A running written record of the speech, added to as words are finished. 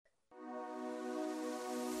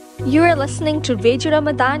You are listening to Radio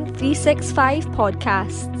Ramadan 365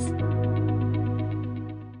 podcasts.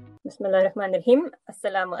 بسم اللہ الرحمن الرحیم.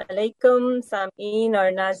 السلام علیکم سامعین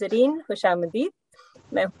اور ناظرین، خوش آمدید.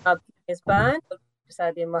 میں ہوں آپ کی میزبان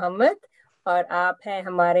سعدیہ محمد، اور آپ ہیں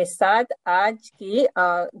ہمارے ساتھ آج کی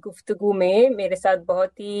گفتگو میں. میرے ساتھ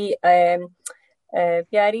بہت ہی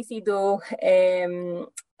پیاری سی دو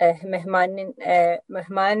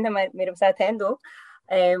مہمان میرے ساتھ ہیں. دو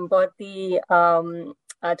بہت ہی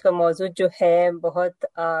آج کا موضوع جو ہے بہت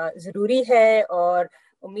ضروری ہے، اور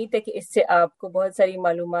امید ہے کہ اس سے آپ کو بہت ساری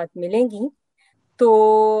معلومات ملیں گی.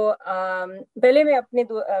 تو پہلے میں اپنے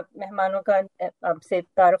دو مہمانوں کا آپ سے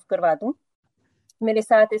تعارف کروا دوں. میرے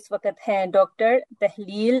ساتھ اس وقت ہیں ڈاکٹر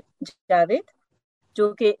تحلیل جاوید،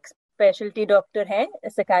 جو کہ ایک اسپیشلٹی ڈاکٹر ہیں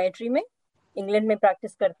سائکیٹری میں، انگلینڈ میں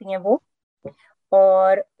پریکٹس کرتی ہیں وہ.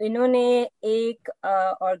 اور انہوں نے ایک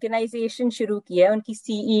آرگنائزیشن شروع کیا ہے، ان کی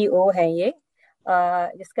CEO ہے یہ،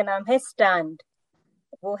 جس کا نام ہے اسٹینڈ.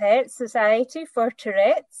 وہ ہے society for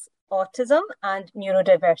ٹوریٹس autism and neuro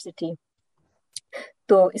diversity.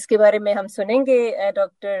 تو اس کے بارے میں ہم سنیں گے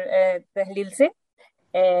ڈاکٹر تحلیل سے.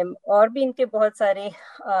 اور بھی ان کے بہت سارے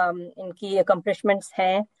ان کی اکمپلشمنٹس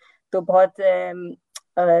ہیں. تو بہت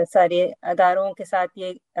سارے اداروں کے ساتھ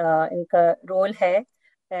یہ ان کا رول ہے،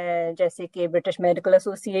 جیسے کہ برٹش میڈیکل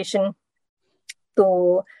ایسوسی ایشن.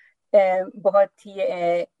 تو بہت ہی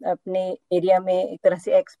اپنے ایریا میں ایک طرح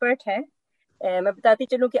سے ایکسپرٹ ہے. میں بتاتی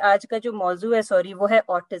چلوں کہ آج کا جو موضوع ہے وہ ہے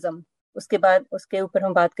آٹزم. اس کے بعد اس کے اوپر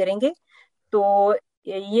ہم بات کریں گے. تو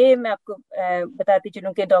یہ میں آپ کو بتاتی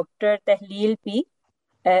چلوں کہ ڈاکٹر تحلیل بھی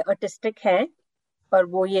آٹسٹک ہیں، اور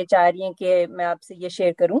وہ یہ چاہ رہی ہیں کہ میں آپ سے یہ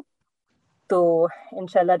شیئر کروں. تو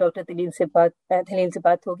انشاءاللہ ڈاکٹر تحلیل سے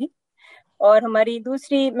بات ہوگی. اور ہماری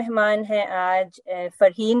دوسری مہمان ہے آج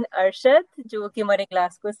فرحین ارشد، جو کہ ہمارے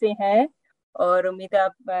گلاسگو سے ہیں، اور امید ہے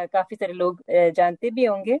آپ کافی سارے لوگ جانتے بھی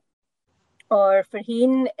ہوں گے. اور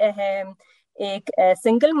فرحین ایک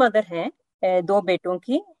سنگل مدر ہیں 2 بیٹوں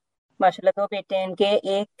کی. ماشاءاللہ 2 بیٹے ہیں ان کے.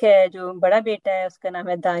 ایک جو بڑا بیٹا ہے اس کا نام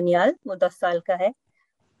ہے دانیال، وہ 10 سال کا ہے،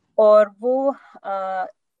 اور وہ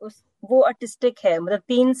آٹسٹک ہے. مطلب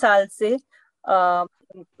 3 سال سے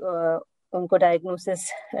ان کو ڈائگنوسس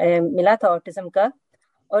ملا تھا آٹزم کا.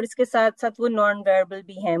 اور اس کے ساتھ ساتھ وہ نان ویربل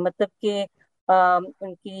بھی ہیں، مطلب کہ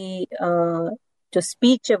ان کی جو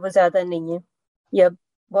اسپیچ ہے وہ زیادہ نہیں ہے یا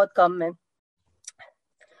بہت کم ہے.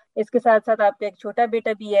 اس کے ساتھ ساتھ آپ کا ایک چھوٹا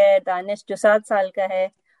بیٹا بھی ہے دانش، جو 7 سال کا ہے،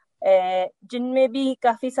 جن میں بھی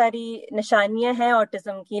کافی ساری نشانیاں ہیں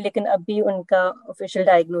آٹزم کی، لیکن ابھی ان کا آفیشیل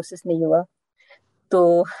ڈائگنوسس نہیں ہوا.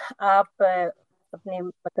 تو آپ اپنے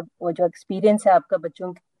مطلب وہ جو ایکسپیرینس ہے آپ کا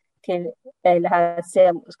بچوں کے لحاظ سے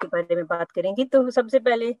ہم اس کے بارے میں بات کریں گی. تو سب سے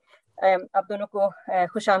پہلے آپ دونوں کو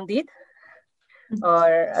خوش آمدید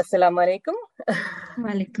اور السلام علیکم.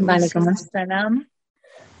 وعلیکم السلام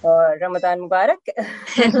اور رمضان مبارک.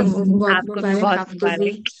 آپ کو بھی بہت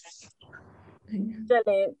مبارک.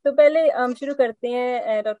 چلے تو پہلے ہم شروع کرتے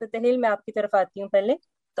ہیں. ڈاکٹر تحلیل میں آپ کی طرف آتی ہوں پہلے.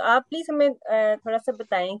 تو آپ پلیز ہمیں تھوڑا سا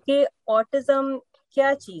بتائیں کہ آٹزم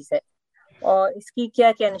کیا چیز ہے اور اس کی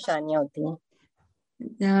کیا کیا نشانیاں ہوتی ہیں.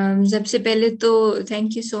 سب سے پہلے تو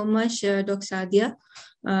thank you so much doctor Saadia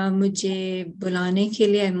مجھے بلانے کے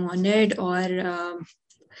لیے. آئی ایم آنرڈ، اور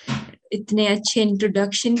اتنے اچھے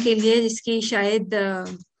انٹروڈکشن کے لیے جس کی شاید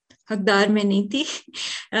حقدار میں نہیں تھی.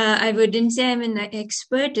 I wouldn't say I'm an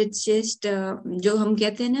expert. It's just جو ہم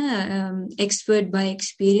کہتے ہیں نا expert by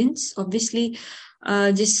experience. Obviously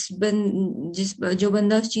جو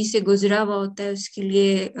بندہ اس چیز سے گزرا ہوا ہوتا ہے اس کے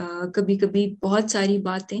لیے کبھی کبھی بہت ساری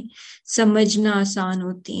باتیں سمجھنا آسان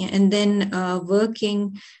ہوتی ہیں. And then working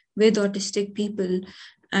with autistic people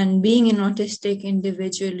and being an autistic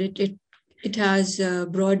individual, it has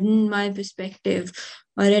broadened my perspective.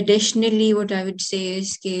 اور additionally what I would say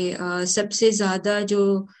is کہ سب سے زیادہ جو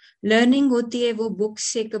لرننگ ہوتی ہے وہ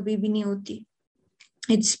بکس سے کبھی بھی نہیں ہوتی.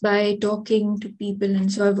 It's by talking to people.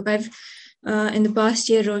 And so I've in the past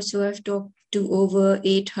year or so I've talked to over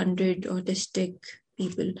 800 autistic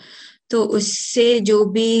people. تو اس سے جو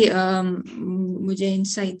بھی مجھے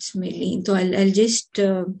انسائٹس ملی تو I'll just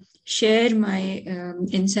share my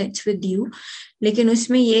insights with you. لیکن اس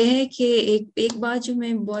میں یہ ہے کہ ایک بات جو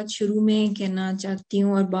میں بہت شروع میں کہنا چاہتی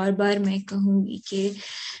ہوں اور بار بار میں کہوں گی کہ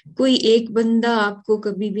کوئی ایک بندہ آپ کو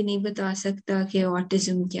کبھی بھی نہیں بتا سکتا کہ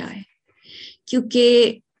آٹزم کیا ہے،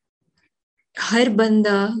 کیونکہ ہر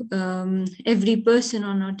بندہ every person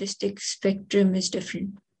on autistic spectrum is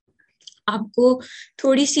different. آپ کو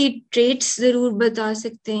تھوڑی سی ٹریٹس ضرور بتا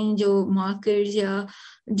سکتے ہیں جو مارکرز یا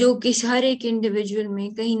جو کس ہر ایک انڈیویجول میں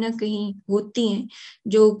کہیں نہ کہیں ہوتی ہیں،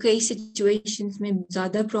 جو کئی سچویشنز میں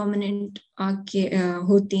زیادہ پرومیننٹ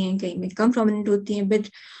ہوتی ہیں، کہیں میں کم پرومیننٹ ہوتی ہیں. But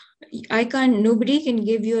nobody can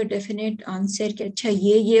give you a definite answer کہ اچھا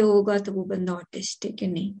یہ ہوگا تو وہ بندہ autistic ہے.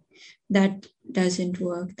 نہیں, that doesn't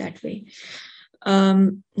work that way.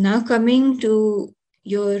 Now coming to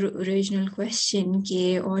your original question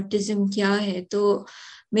کہ autism کیا ہے, تو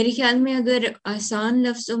میرے خیال میں اگر آسان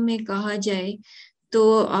لفظوں میں کہا جائے تو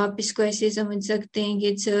آپ اس کو ایسے سمجھ سکتے ہیں کہ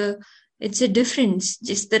it's a difference.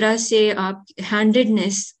 جس طرح سے آپ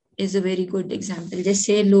handedness is a very good example.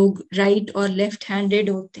 جیسے لوگ رائٹ اور لیفٹ ہینڈیڈ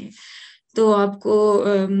ہوتے ہیں, تو آپ کو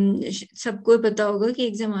سب کو پتا ہوگا کہ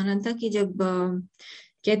ایک زمانہ تھا کہ جب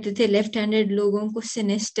کہتے تھے لیفٹ ہینڈیڈ لوگوں کو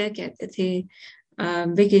سینسٹر کہتے تھے,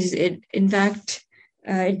 because in fact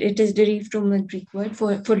it is derived from a Greek word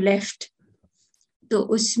for left. تو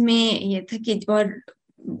اس میں یہ تھا کہ اور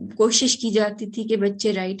کوشش کی جاتی تھی کہ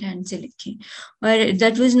بچے رائٹ ہینڈ سے لکھیں, اور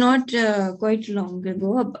that was not quite long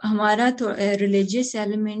ago. اب ہمارا ریلیجیس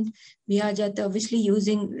ایلیمنٹ بھی آ جاتا ہے اوبویسلی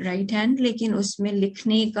یوزنگ رائٹ ہینڈ, لیکن اس میں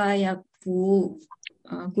لکھنے کا یا وہ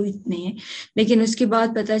کوئی نہیں ہے. لیکن اس کے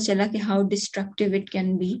بعد پتہ چلا کہ how destructive it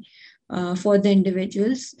can be for the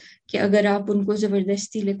individuals, کہ اگر آپ ان کو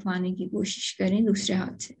زبردستی لکھوانے کی کوشش کریں دوسرے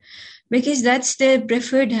ہاتھ سے, because that's their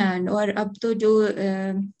preferred hand. اور اب تو جو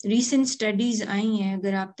ریسنٹ اسٹڈیز آئی ہیں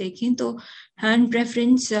اگر آپ دیکھیں تو hand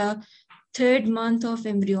preference 3rd month of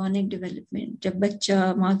embryonic development, جب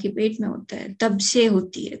بچہ ماں کے پیٹ میں ہوتا ہے تب سے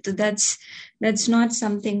ہوتی ہے. تو that's not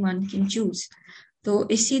something one can choose. تو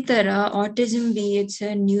اسی طرح autism بھی it's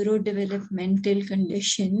a neuro developmental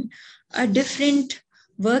condition, a different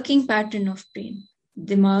working pattern of brain.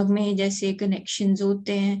 دماغ میں جیسے کنیکشنز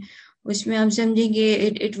ہوتے ہیں اس میں آپ سمجھیں گے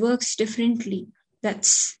it works differently.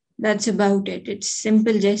 That's about it. It's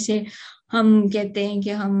simple. جیسے ہم کہتے ہیں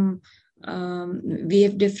کہ ہم we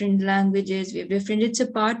have different languages, we have different, it's a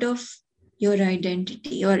part of your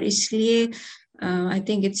identity. اور اس لیے I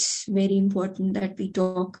think it's very important that we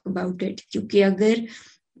talk about it, کیونکہ اگر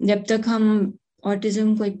جب تک ہم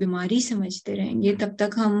autism کو ایک بیماری سمجھتے رہیں گے تب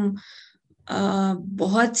تک ہم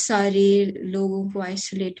بہت سارے لوگوں کو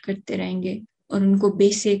آئسولیٹ کرتے رہیں گے اور ان کو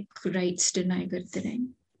بیسک رائٹس ڈینائی کرتے رہیں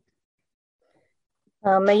گے.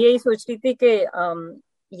 میں یہی سوچ رہی تھی کہ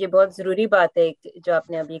یہ بہت ضروری بات ہے جو آپ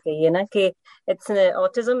نے ابھی کہی ہے نا, کہ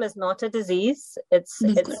autism is not a disease, it's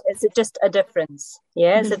just a difference.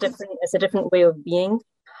 Yeah, it's a different way of being.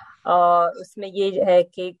 اس میں یہ ہے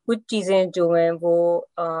کہ کچھ چیزیں جو ہیں وہ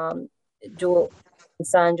جو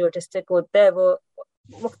انسان جو autistic ہوتا ہے وہ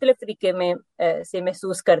مختلف طریقے میں سے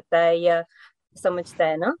محسوس کرتا ہے یا سمجھتا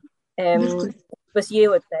ہے نا, بس یہ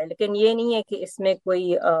ہوتا ہے. لیکن یہ نہیں ہے کہ اس میں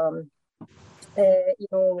کوئی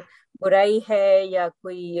برائی ہے یا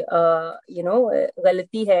کوئی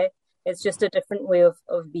غلطی ہے. It's just a different way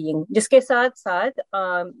of being, جس کے ساتھ ساتھ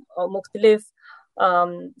مختلف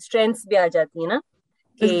strengths بھی آ جاتی ہیں نا,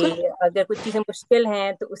 کہ اگر کچھ چیزیں مشکل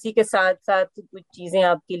ہیں تو اسی کے ساتھ ساتھ کچھ چیزیں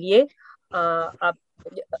آپ کے لیے آپ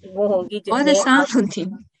وہ ہوں گی بہت آسان ہوتی.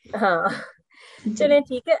 ہاں چلیں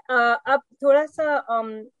ٹھیک ہے. اب تھوڑا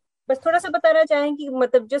سا بتانا چاہیں کہ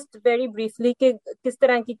مطلب جسٹ ویری بریفلی کہ کس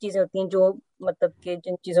طرح کی چیزیں ہوتی ہیں جو مطلب کہ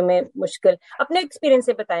جن چیزوں میں مشکل, اپنے ایکسپیرینس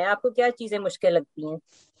سے بتائیں آپ کو کیا چیزیں مشکل لگتی ہیں.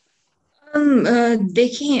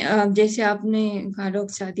 دیکھیں جیسے آپ نے کہا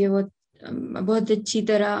ڈاکٹر سعدیہ بہت اچھی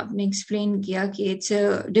طرح آپ نے ایکسپلین کیا کہ it's a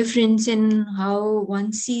difference in how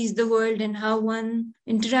one Cs the world and how one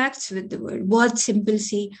interacts with the world. بہت سمپل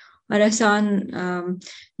سی اور آسان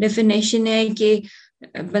ڈیفینیشن ہے کہ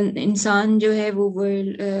انسان جو ہے وہ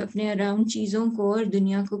ورلڈ اپنے اراؤنڈ چیزوں کو اور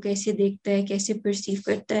دنیا کو کیسے دیکھتا ہے, کیسے پرسیو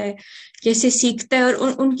کرتا ہے, کیسے سیکھتا ہے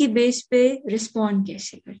اور ان کی بیس پہ رسپونڈ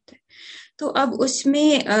کیسے کرتا ہے. تو اب اس میں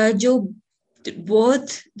جو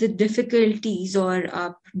بہت ڈیفیکلٹیز اور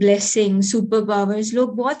آپ بلیسنگ سپر پاورز, لوگ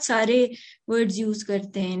بہت سارے ورڈز یوز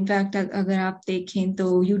کرتے ہیں. انفیکٹ اگر آپ دیکھیں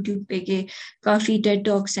تو یوٹیوب پہ کہ کافی ٹیڈ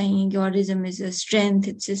ٹاکس آئی ہیں کہ autism is a strength,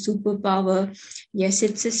 it's a superpower. Yes,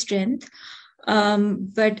 it's a strength,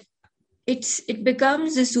 but it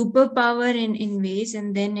becomes a superpower in ways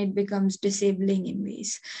and then it becomes disabling in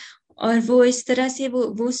ways. اور وہ اس طرح سے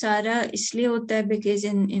وہ سارا اس لیے ہوتا ہے because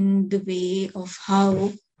in the way of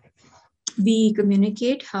how we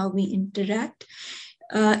communicate, how we interact.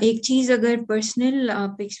 ایک چیز اگر پرسنل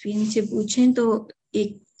آپ ایکسپیرینس سے پوچھیں تو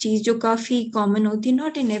ایک چیز جو کافی کامن ہوتی ہے,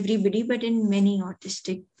 not in everybody but in many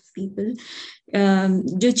autistic people,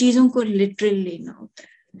 جو چیزوں کو لٹرل لینا ہوتا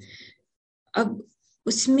ہے. اب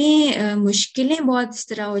اس میں مشکلیں بہت اس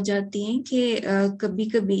طرح ہو جاتی ہیں کہ کبھی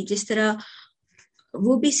کبھی جس طرح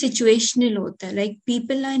وہ بھی سچویشنل ہوتا ہے, لائک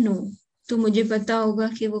پیپل آئی نو, تو مجھے پتا ہوگا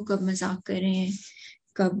کہ وہ کب مذاق کر رہے ہیں,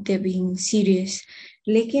 کب دے بینگ سیریس.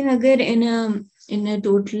 لیکن اگر in a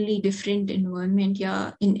totally different environment یا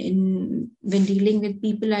when dealing with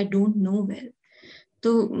people I don't know well,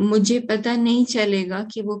 تو مجھے پتہ نہیں چلے گا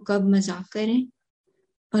کہ وہ کب مذاق کریں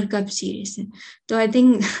اور کب سیریس ہیں. تو آئی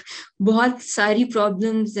تھنک بہت ساری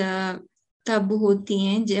پرابلمز تب ہوتی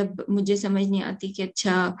ہیں جب مجھے سمجھ نہیں آتی کہ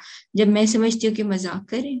اچھا جب میں سمجھتی ہوں کہ مذاق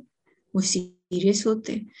کریں وہ سیریس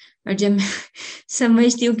ہوتے، اور جب میں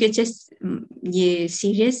سمجھتی ہوں کہ اچھا یہ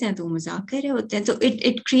سیریس ہیں تو وہ مذاق کر رہے ہوتے ہیں. تو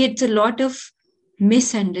it creates a lot of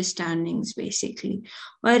misunderstandings basically.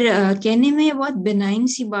 اور کہنے میں یہ بہت بینائن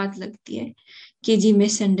سی بات لگتی ہے کہ جی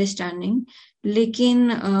مس انڈرسٹینڈنگ، لیکن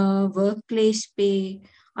ورک پلیس پہ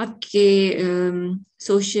آپ کے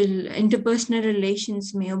سوشل انٹرپرسنل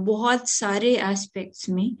ریلیشنس میں بہت سارے ایسپیکٹس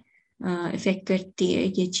میں افیکٹ کرتی ہے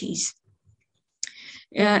یہ چیز.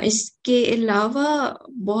 اس کے علاوہ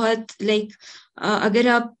بہت اگر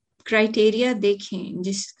آپ کرائٹیریا دیکھیں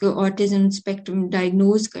جس کو آٹزم اسپیکٹرم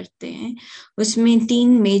ڈائگنوز کرتے ہیں، اس میں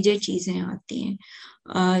 3 میجر چیزیں آتی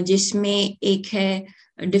ہیں، جس میں ایک ہے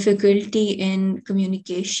ڈیفیکلٹی ان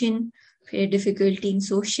کمیونیکیشن، پھر ڈیفیکلٹی ان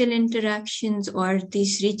سوشل انٹریکشنز، اور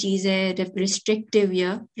تیسری چیز ہے ریسٹرکٹیو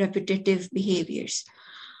یا ریپیٹیٹیو بیہیویئرس.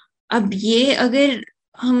 اب یہ اگر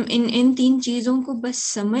ہم ان 3 چیزوں کو بس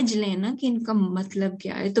سمجھ لیں نا کہ ان کا مطلب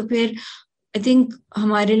کیا ہے، تو پھر آئی تھنک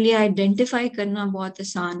ہمارے لیے آئیڈینٹیفائی کرنا بہت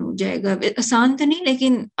آسان ہو جائے گا. آسان تو نہیں،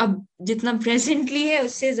 لیکن اب جتنا پریزنٹلی ہے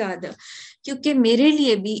اس سے زیادہ. کیونکہ میرے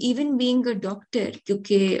لیے بھی ایون بینگ اے ڈاکٹر،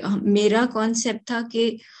 کیونکہ میرا کانسیپٹ تھا کہ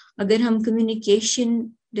اگر ہم کمیونیکیشن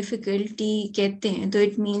ڈیفیکلٹی کہتے ہیں تو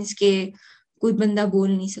اٹ مینس کہ کوئی بندہ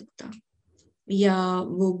بول نہیں سکتا، یا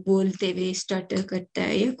وہ بولتے ہوئے اسٹارٹر کرتا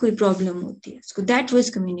ہے، یا کوئی پرابلم ہوتی ہے اس کو. That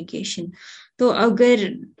was communication. تو اگر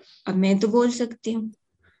اب میں تو بول سکتی ہوں،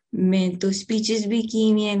 میں تو اسپیچز بھی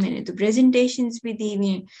کی ہوئی ہیں، میں نے تو پریزنٹیشنز بھی دی ہوئی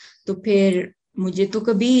ہیں، تو پھر مجھے تو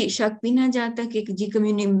کبھی شک بھی نہ جاتا کہ جی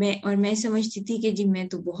میں سمجھتی تھی کہ جی میں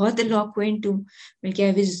تو بہت الاکوینٹ ہوں، بلکہ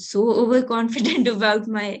I was so over confident about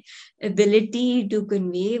my ability to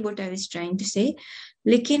convey what I was trying to سے.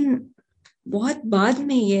 لیکن بہت بعد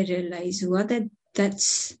میں یہ ریئلائز ہوا that's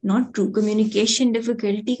not true. Communication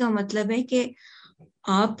difficulty کا مطلب ہے کہ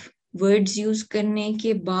آپ ورڈز یوز کرنے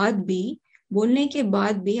کے بعد بھی، بولنے کے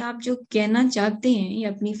بعد بھی، آپ جو کہنا چاہتے ہیں یا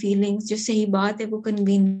اپنی فیلنگز جو صحیح بات ہے وہ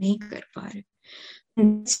کنوے نہیں کر پا رہے.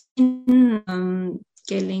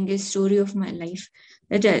 کہہ لیں گے story of my life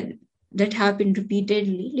that happen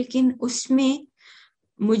repeatedly. لیکن اس میں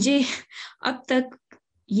مجھے اب تک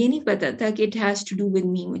یہ نہیں پتا تھا کہ it has to do with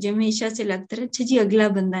me. مجھے ہمیشہ سے لگتا رہا اچھا جی اگلا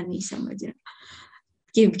بندہ نہیں سمجھ رہا،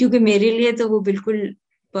 کیونکہ میرے لیے تو وہ بالکل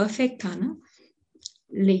پرفیکٹ تھا نا.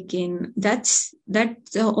 لیکن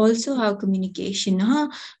that's also how communication. ہاں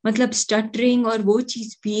مطلب اسٹٹرنگ اور وہ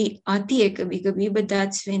چیز بھی آتی ہے کبھی کبھی، but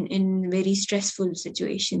that's when in very stressful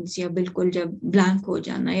situations، یا بالکل جب بلانک ہو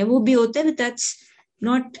جانا یا وہ بھی ہوتا ہے، but that's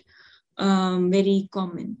not very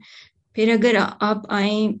common. پھر اگر آپ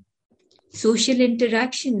آئیں سوشل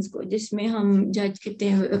انٹریکشنز کو، جس میں ہم جج کرتے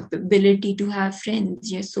ہیں ability to have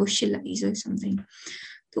friends یا socialize or something،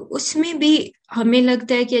 تو اس میں بھی ہمیں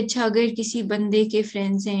لگتا ہے کہ اچھا اگر کسی بندے کے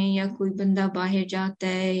فرینڈز ہیں یا کوئی بندہ باہر جاتا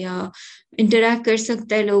ہے یا انٹریکٹ کر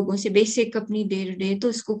سکتا ہے لوگوں سے بیسک اپنی ڈے ٹو ڈے، تو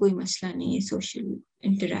اس کو کوئی مسئلہ نہیں ہے سوشل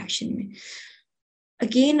انٹریکشن میں.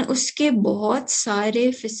 اگین اس کے بہت سارے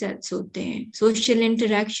فیسٹس ہوتے ہیں. Social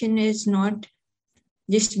interaction is not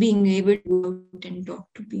just being able to go out and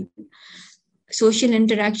talk to people. Social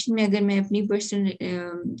interaction میں اگر میں اپنی پرسنل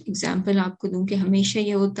اگزامپل آپ کو دوں کہ ہمیشہ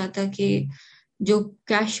یہ ہوتا تھا کہ جو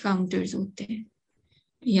کیش کاؤنٹرز ہوتے ہیں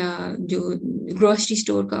یا جو گروسری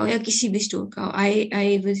اسٹور کا ہو یا کسی بھی اسٹور کا ہو،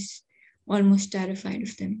 I was almost terrified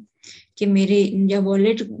of them. کہ میرے یا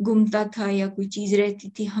والیٹ گمتا تھا یا کوئی چیز رہتی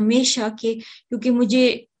تھی ہمیشہ، کہ کیونکہ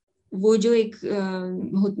مجھے وہ جو ایک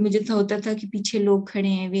مجھے ہوتا تھا کہ پیچھے لوگ کھڑے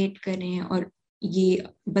ہیں ویٹ کر رہے ہیں، اور یہ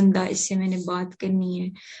بندہ اس سے میں نے بات کرنی ہے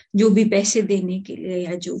جو بھی پیسے دینے کے لیے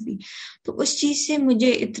یا جو بھی. تو اس چیز سے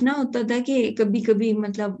مجھے اتنا ہوتا تھا کہ کبھی کبھی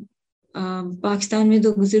مطلب پاکستان میں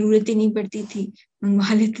تو ضرورت ہی نہیں پڑتی تھی،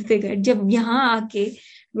 منگوا لیتے تھے گھر. جب یہاں آ کے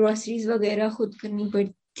گروسریز وغیرہ خود کرنی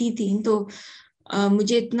پڑتی تھی تو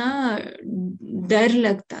مجھے اتنا ڈر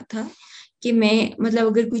لگتا تھا کہ میں مطلب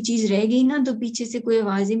اگر کوئی چیز رہ گئی نا تو پیچھے سے کوئی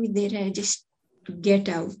آوازیں بھی دے رہا ہے just get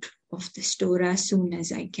out of the store as soon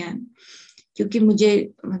as I can, کیونکہ مجھے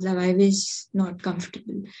مطلب آئی واز ناٹ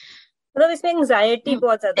کمفرٹیبل. مطلب اس میں انزائٹی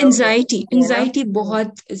بہت زیادہ انزائٹی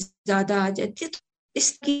بہت زیادہ آ جاتی ہے. تو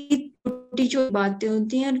اس کی چھوٹی چھوٹی باتیں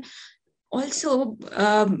ہوتی ہیں. اور also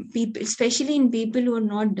specially in people who are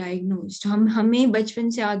not diagnosed, ہمیں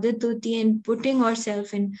بچپن سے عادت ہوتی ہے پٹنگ اور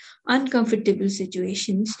self in uncomfortable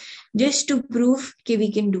situations just to prove کہ وی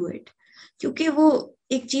کین ڈو اٹ. کیونکہ وہ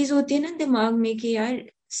ایک چیز ہوتی ہے نا دماغ میں کہ یار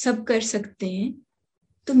سب کر سکتے ہیں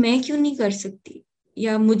تو میں کیوں نہیں کر سکتی.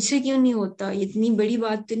 یا مجھ سے کیوں نہیں ہوتا, اتنی بڑی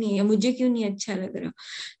بات تو نہیں ہے, مجھے کیوں نہیں اچھا لگ رہا.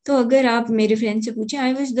 تو اگر آپ میرے فرینڈ سے پوچھیں,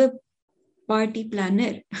 I was the party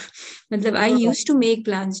planner. مطلب I use to make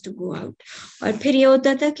plans to go out. اور پھر یہ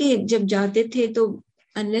ہوتا تھا کہ جب جاتے تھے تو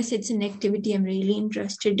unless it's an activity I'm really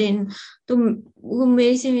interested in, تو وہ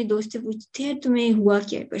میرے سے میری دوست سے پوچھتے ہیں تمہیں ہوا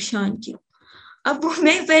کیا ہے, پریشان کیوں. اب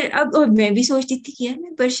میں بھی سوچتی تھی کہ یار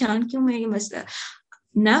میں پریشان کیوں, میں یہ مسئلہ.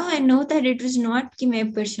 Now I know that it was not کہ میں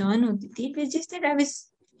پریشان ہوتی تھی, it was just that I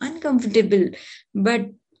was uncomfortable, but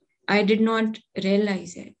I did not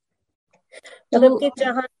realize it. مطلب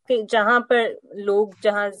کہ جہاں پر لوگ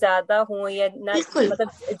جہاں زیادہ ہوں یا نہ, مطلب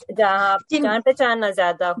جہاں پہچان نہ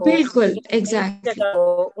زیادہ ہو, بالکل ایگزیکٹلی جگہ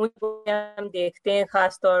ہو, ہم دیکھتے ہیں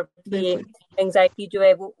خاص طور پر یہ اینگزائٹی جو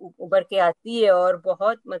ہے وہ ابھر کے آتی ہے اور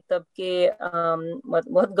بہت مطلب کہ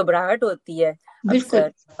بہت گھبراہٹ ہوتی ہے اکثر,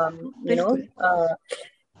 یو نو.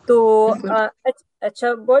 تو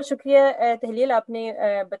اچھا, بہت شکریہ تحلیل, آپ نے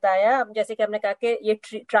بتایا جیسے کہ آپ نے کہا کہ یہ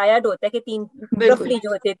ٹرائیڈ ہوتا ہے کہ تین رفلی جو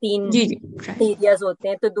ہوتے ہیں, تین ایریاز ہوتے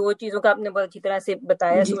ہیں. تو دو چیزوں کا آپ نے بہت اچھی طرح سے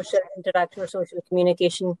بتایا, سوشل انٹریکشن اور سوشل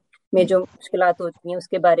کمیونیکیشن میں جو مشکلات ہوتی ہیں اس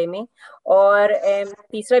کے بارے میں, اور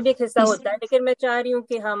تیسرا بھی ایک حصہ ہوتا ہے. لیکن میں چاہ رہی ہوں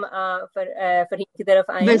کہ ہم فرحین کی طرف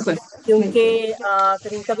آئیں, کیونکہ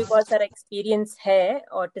فرحین کا بھی بہت سارا ایکسپیرینس ہے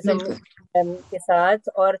آٹزم کے ساتھ.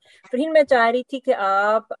 اور فرحین میں چاہ رہی تھی کہ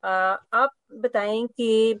آپ بتائیں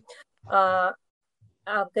کہ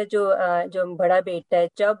آپ کا جو بڑا بیٹا ہے,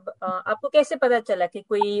 جب آپ کو کیسے پتا چلا کہ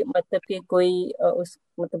کوئی مطلب کہ کوئی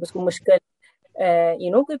اس کو مشکل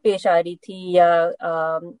کوئی پیش آ رہی تھی, یا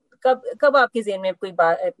کب آپ کے ذہن میں کوئی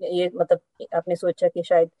بات یہ مطلب آپ نے سوچا کہ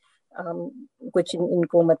شاید کچھ ان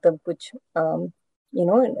کو مطلب کچھ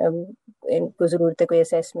ان کو ضرورت ہے کوئی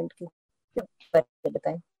اسیسمنٹ کی,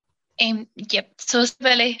 بتائیں. سو سے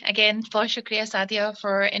پہلے اگین بہت شکریہ سعدیہ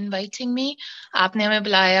فار انوائٹنگ می. آپ نے ہمیں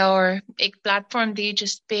بلایا اور ایک پلیٹ فارم دی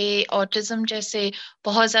جس پہ آٹزم جیسے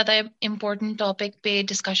بہت زیادہ امپورٹنٹ ٹاپک پہ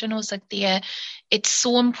ڈسکشن ہو سکتی ہے. It's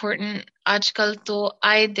so important. آج کل تو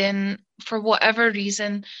آئے دن for whatever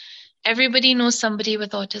reason everybody knows somebody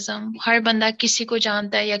with autism. ہر بندہ کسی کو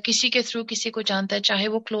جانتا ہے یا کسی کے تھرو کسی کو جانتا ہے, چاہے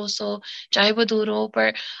وہ کلوز ہو چاہے وہ دور ہو.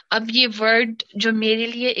 پر اب یہ ورڈ جو میرے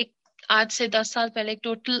لیے ایک آج سے 10 سال پہلے ایک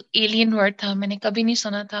ٹوٹل ایلین ورڈ تھا, میں نے کبھی نہیں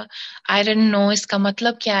سنا تھا. آئی ڈونٹ نو اس کا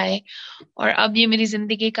مطلب کیا ہے, اور اب یہ میری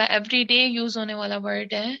زندگی کا ایوری ڈے یوز ہونے والا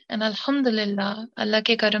ورڈ ہے. اینڈ الحمدللہ اللہ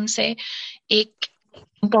کے کرم سے ایک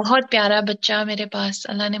بہت پیارا بچہ میرے پاس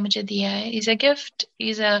اللہ نے مجھے دیا ہے. As a gift,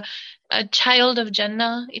 as a child of جنہ,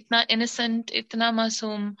 اتنا انسنٹ, اتنا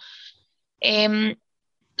معصوم.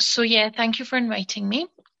 سو yeah, thank you for inviting me.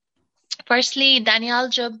 Firstly, Daniel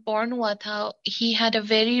جب born ہوا تھا, he had a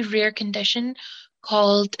very rare condition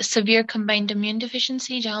called severe combined immune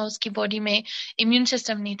deficiency, جہاں اس کی باڈی میں امیون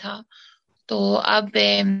سسٹم نہیں تھا. تو اب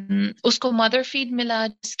اس کو مدر فیڈ ملا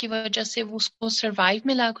جس کی وجہ سے اس کو سروائیو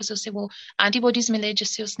ملا, کچھ اس سے وہ اینٹی باڈیز ملے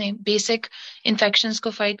جس سے اس نے بیسک انفیکشنز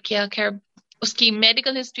کو فائٹ کیا. خیر اس کی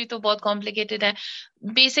میڈیکل ہسٹری تو بہت کمپلیکیٹڈ ہے.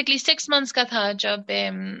 بیسکلی 6 months کا تھا جب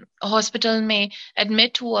ہاسپٹل میں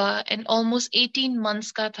ایڈمٹ ہوا, اینڈ آلموسٹ 18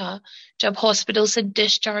 months کا تھا جب ہاسپٹل سے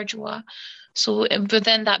ڈسچارج ہوا. So with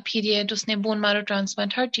in that period اس نے بون میرو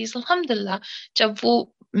ٹرانسپلانٹ, ہر چیز الحمدللہ. جب وہ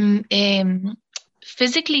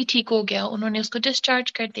فزیکلی ٹھیک ہو گیا, انہوں نے اس کو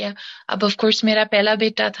ڈسچارج کر دیا. اب آف کورس میرا پہلا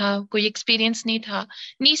بیٹا تھا, کوئی ایکسپیرینس نہیں تھا.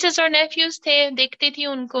 نیسز اور نیفیوز تھے, دیکھتے تھی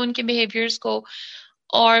ان کو, ان کے بیہیویئرس کو,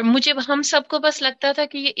 اور مجھے ہم سب کو بس لگتا تھا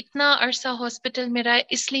کہ یہ اتنا عرصہ ہاسپٹل میں رہا ہے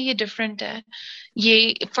اس لیے یہ ڈفرینٹ ہے.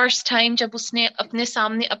 یہ فرسٹ ٹائم جب اس نے اپنے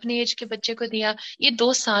سامنے اپنے ایج کے بچے کو دیا, یہ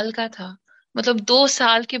 2 سال کا تھا. مطلب 2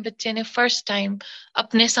 سال کے بچے نے فرسٹ ٹائم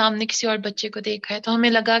اپنے سامنے کسی اور بچے کو دیکھا ہے. تو ہمیں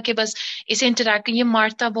لگا کہ بس اسے انٹریکٹ, یہ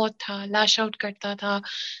مارتا بہت تھا, لاش آؤٹ کرتا تھا.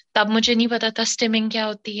 تب مجھے نہیں پتا تھا اسٹیمنگ کیا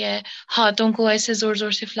ہوتی ہے, ہاتھوں کو ایسے زور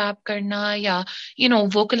زور سے فلیپ کرنا, یا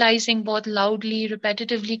ووکلائزنگ بہت لاؤڈلی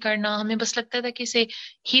ریپیٹیٹیولی کرنا. ہمیں بس لگتا تھا کہ اسے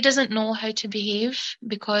he doesn't know how to behave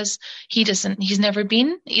because he's never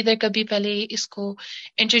been either, کبھی پہلے اس کو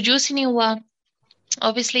انٹروڈیوس ہی نہیں ہوا.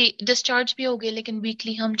 obviously ڈسچارج بھی ہو گئے, لیکن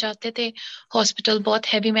ویکلی ہم جاتے تھے ہاسپٹل,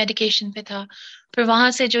 بہت ہیوی میڈیکیشن پہ تھا. پھر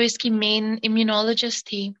وہاں سے جو اس کی مین امیونولوجسٹ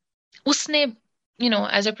تھی, اس نے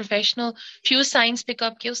as a professional few signs pick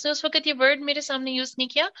up کیا. اس نے اس وقت یہ ورڈ میرے سامنے یوز نہیں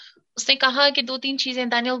کیا. اس نے کہا کہ 2-3 چیزیں,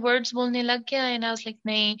 دانیل ورڈز بولنے لگ گیا, اینڈ آئی واز لائک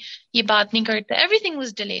نہیں یہ بات نہیں کرتا. ایوری تھنگ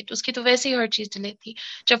واز ڈیلیڈ, اس کی تو ویسے ہی ہر چیز ڈیلیڈ تھی.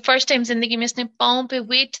 جب فرسٹ ٹائم زندگی میں اس نے پاؤں پہ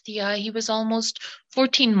ویٹ دیا, ہی واز آلموسٹ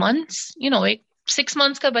 14 months. ایک 6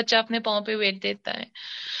 months کا بچہ اپنے پاؤں پہ ویٹ دیتا ہے.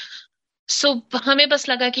 سو ہمیں بس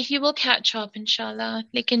لگا کہ ہی ول کیچ اپ انشاءاللہ.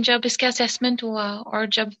 لیکن جب اس کا اسیسمنٹ ہوا, اور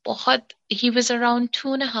جب بہت ہی واز اراؤنڈ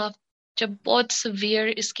 2.5, جب بہت سویئر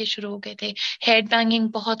اس کے شروع ہو گئے تھے, ہیڈ بینگنگ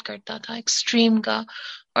بہت کرتا تھا, ایکسٹریم کا,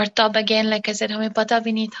 اور تب اگین لائک آئی سیڈ ہمیں پتہ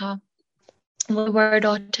بھی نہیں تھا وہ ورڈ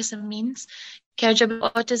autism means. کیا جب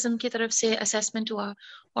autism کی طرف سے assessment ہوا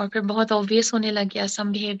اور پھر بہت obvious ہونے لگ گیا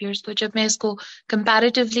some behaviors، تو جب میں اس کو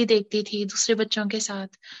comparatively دیکھتی تھی دوسرے بچوں کے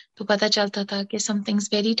ساتھ تو پتہ چلتا تھا کہ something's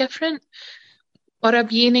very different. اور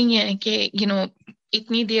اب یہ نہیں ہے کہ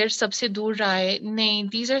اتنی دیر سب سے دور رہا ہے، نہیں،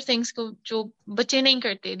 these are things کو جو بچے نہیں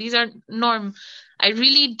کرتے، these are norm. I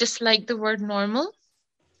really dislike the word normal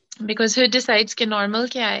because who decides کہ normal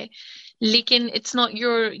کیا ہے، لیکن it's not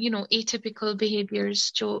your atypical behaviors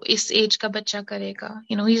جو اس ایج کا بچہ کرے گا.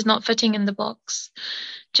 he is not fitting in the box.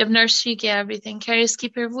 جب نرسری کیا ایوری تھنگ، خیر اس کی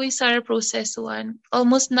پھر وہی سارا پروسیس ہوا،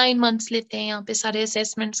 آلموسٹ 9 months لیتے ہیں یہاں پہ سارے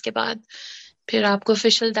اسیسمنٹس کے بعد، پھر آپ کو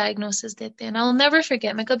official diagnosis دیتے ہیں. I'll never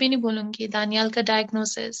forget، میں کبھی نہیں بھولوں گی دانیال کا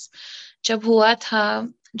diagnosis جب ہوا تھا،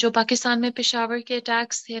 جو پاکستان میں پشاور کے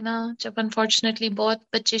اٹیکس تھے نا، جب انفارچونیٹلی بہت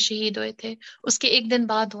بچے شہید ہوئے تھے، اس کے ایک دن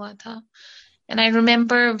بعد ہوا تھا. And I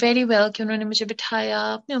remember very well کہ انہوں نے مجھے بٹھایا،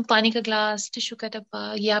 پانی کا گلاس، ٹشو کا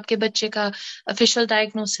ڈبہ، یہ آپ کے بچے کا official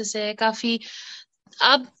diagnosis ہے. کافی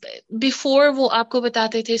اب بیفور وہ آپ کو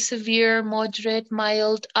بتاتے تھے سیویئر، ماڈریٹ،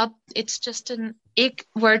 مائلڈ، اب اٹس جسٹ ایک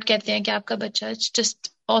ورڈ کہتے ہیں کہ آپ کا بچہ it's just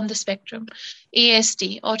on the spectrum,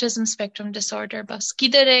 ASD، autism spectrum disorder. بس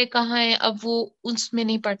کدھر ہے کہاں ہے اب وہ اس میں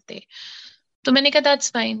نہیں پڑھتے. تو میں نے کہا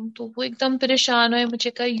دیٹس فائن. تو وہ ایک دم پریشان ہوئے، مجھے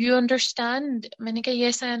کہا یو انڈرسٹینڈ. میں نے کہا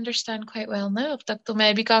yes I understand quite well نا، اب تک تو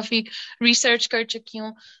میں بھی کافی ریسرچ کر چکی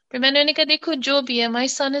ہوں. پھر میں نے کہا دیکھو جو بھی ہے، مائی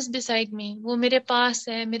سن از بسائڈ می، وہ میرے پاس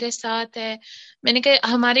ہے، میرے ساتھ ہے. میں نے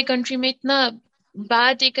کہا ہمارے کنٹری میں اتنا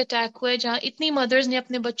بیڈ ایک اٹیک ہوا ہے جہاں اتنی مدرز نے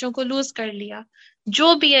اپنے بچوں کو لوز کر لیا.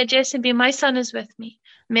 جو بھی ہے جیسے بھی، مائی سن از وتھ می،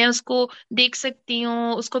 میں اس کو دیکھ سکتی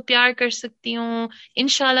ہوں، اس کو پیار کر سکتی ہوں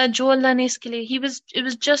انشاءاللہ. جو اللہ نے اس کے لیے it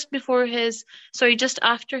was just before his just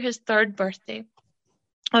after his 3rd birthday،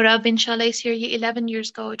 اور اب انشاءاللہ اس year یہ 11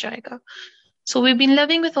 years کا ہو جائے گا. So we've been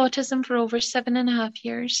living with autism for over 7.5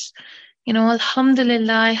 years.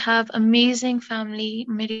 Alhamdulillah, I have amazing family.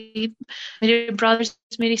 میرے brothers،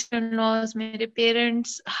 میری sister-in-laws، میرے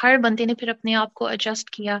parents، ہر بندے نے پھر اپنے آپ کو adjust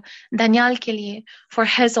کیا دانیال کے لیے for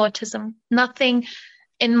his autism. Nothing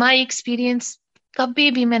in my experience، کبھی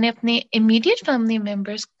بھی میں نے اپنے immediate family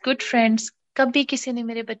members، good friends، کبھی کسی نے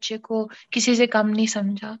میرے بچے کو کسی سے کم نہیں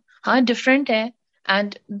سمجھا. ہاں ڈفرینٹ ہے and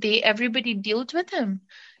everybody dealt with him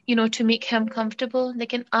to make him comfortable.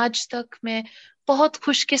 لیکن آج تک میں بہت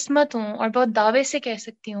خوش قسمت ہوں اور بہت دعوے سے کہہ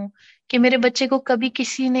سکتی ہوں کہ میرے بچے کو کبھی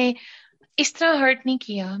کسی نے اس طرح ہرٹ نہیں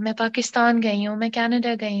کیا. میں پاکستان گئی ہوں، میں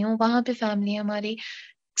کینیڈا گئی ہوں، وہاں پہ فیملی ہماری،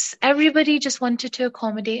 everybody just wanted to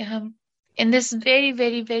accommodate him. And this is very,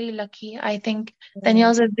 very, very lucky. I think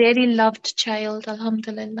Daniel's a very loved child,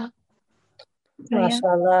 alhamdulillah.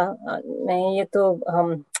 ماشاء اللہ. نہیں یہ تو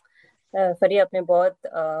ہم فری آپ نے بہت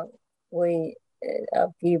وہی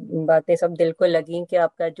آپ کی باتیں سب دل کو لگیں کہ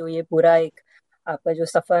آپ کا جو یہ پورا ایک آپ کا جو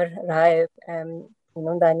سفر رہا ہے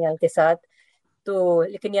دانیال کے ساتھ. تو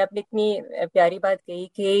لیکن یہ آپ نے اتنی پیاری بات کہی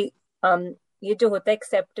کہ یہ جو ہوتا ہے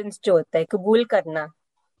ایکسیپٹنس، جو ہوتا ہے قبول کرنا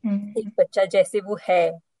ایک بچہ جیسے وہ ہے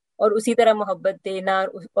اور اسی طرح محبت دینا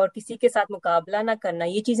اور کسی کے ساتھ مقابلہ نہ کرنا،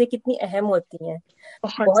 یہ چیزیں کتنی اہم ہوتی ہیں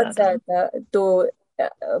بہت زیادہ. تو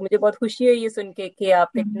مجھے بہت خوشی ہوئی یہ سن کے کہ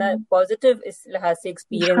آپ کا اتنا پازیٹیو اس لحاظ سے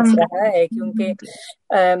ایکسپیرئنس رہا ہے، کیونکہ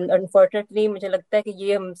انفارچونیٹلی مجھے لگتا ہے کہ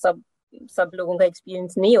یہ ہم سب لوگوں کا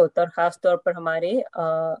ایکسپیرئنس نہیں ہوتا، اور خاص طور پر ہمارے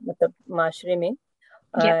مطلب معاشرے میں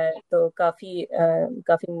تو کافی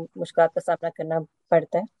مشکلات کا سامنا کرنا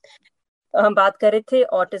پڑتا ہے. ہم بات کر رہے تھے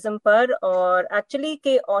آٹزم پر، اور ایکچولی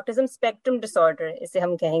کہ آٹزم اسپیکٹرم ڈس آرڈر اسے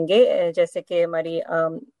ہم کہیں گے، جیسے کہ ہماری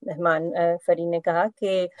مہمان فری نے کہا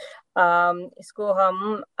کہ اس کو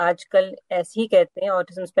ہم آج کل ایسے ہی کہتے ہیں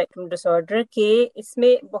آٹزم اسپیکٹرم ڈس آرڈر، کہ اس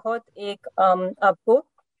میں بہت ایک آپ کو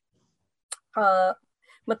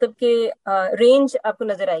مطلب کہ رینج آپ کو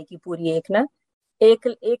نظر آئے گی پوری ایک نا.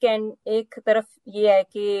 ایک طرف یہ ہے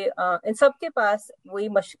کہ ان سب کے پاس وہی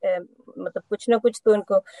مطلب کچھ نہ کچھ تو ان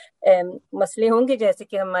کو مسئلے ہوں گے، جیسے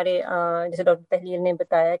کہ ہمارے جیسے ڈاکٹر تحلیل نے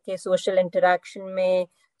بتایا کہ سوشل انٹریکشن میں،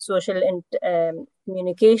 سوشل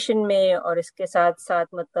کمیونیکیشن میں، اور اس کے ساتھ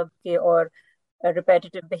ساتھ مطلب کہ اور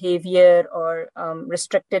ریپیٹیٹیو بیہیویئر اور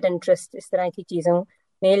ریسٹرکٹیڈ انٹرسٹ، اس طرح کی چیزوں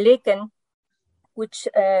میں. لیکن کچھ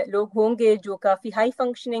لوگ ہوں گے جو کافی ہائی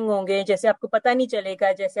فنکشننگ ہوں گے، جیسے آپ کو پتہ نہیں چلے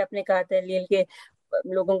گا، جیسے آپ نے کہا تحلیل کے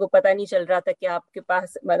لوگوں کو پتہ نہیں چل رہا تھا کہ آپ کے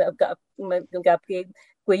پاس کیونکہ آپ کے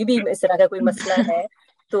کوئی بھی اس طرح کا کوئی مسئلہ ہے.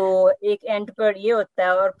 تو ایک اینڈ پر یہ ہوتا ہے،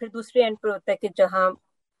 اور پھر دوسرے اینڈ پر ہوتا ہے کہ جہاں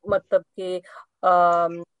مطلب کہ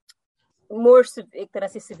مور ایک طرح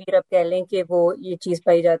سے سیویر آپ کہہ لیں کہ وہ یہ چیز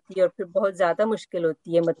پائی جاتی ہے، اور پھر بہت زیادہ مشکل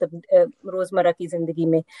ہوتی ہے مطلب روزمرہ کی زندگی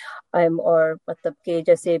میں. اور مطلب کہ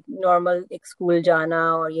جیسے نارمل ایک اسکول جانا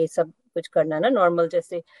اور یہ سب कुछ करना ना, नॉर्मल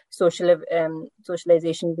जैसे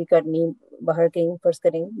सोशलाइजेशन भी करनी, बाहर कहीं फर्ज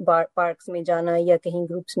करें पार्क्स में जाना या कहीं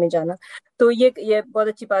ग्रुप्स में जाना। तो ये बहुत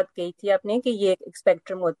अच्छी बात कही थी आपने कि ये एक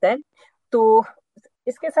स्पेक्ट्रम होता है। तो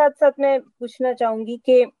इसके साथ साथ मैं पूछना चाहूंगी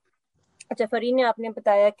कि अच्छा फरीन ने आपने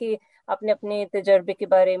बताया कि आपने अपने तजर्बे के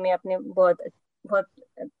बारे में आपने बहुत बहुत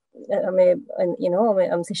हमें हमें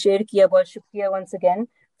हमसे शेयर किया, बहुत शुक्रिया वंस अगेन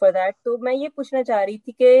फॉर दैट। तो मैं ये पूछना चाह रही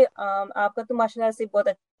थी कि आपका तो माशाल्लाह से बहुत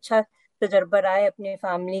अच्छा तजर्बा रहा है अपने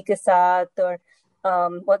फैमिली के साथ, और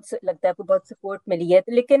बहुत लगता है आपको बहुत सपोर्ट मिली है।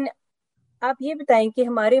 लेकिन आप ये बताएं कि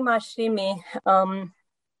हमारे माशरे में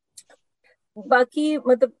बाकी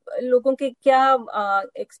मतलब लोगों के क्या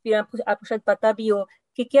एक्सपीरियंस, आपको शायद पता भी हो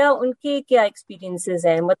कि क्या उनके क्या एक्सपीरियंसेस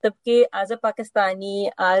हैं, मतलब कि एज अ पाकिस्तानी,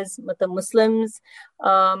 एज मतलब मुस्लिम्स,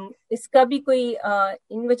 इसका भी कोई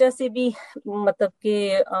इन वजह से भी मतलब कि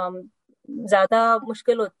ज्यादा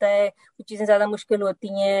मुश्किल होता है, कुछ चीजें ज्यादा मुश्किल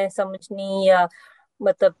होती हैं समझनी या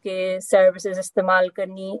मतलब कि सर्विसेज इस्तेमाल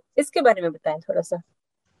करनी, इसके बारे में बताएं थोड़ा सा।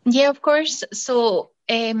 ये ऑफ कोर्स। सो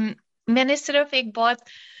मैंने सिर्फ एक बहुत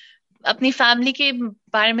अपनी फैमिली के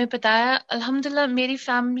बारे में बताया। अल्हम्दुलिल्लाह मेरी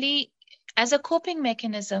family as a coping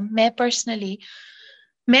mechanism, मैं पर्सनली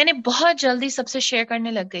मैंने बहुत जल्दी सबसे शेयर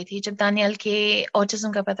करने लग गई थी जब दानियाल के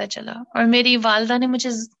ऑटिज्म का पता चला। और मेरी वालदा ने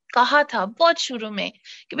मुझे कहा था बहुत शुरू में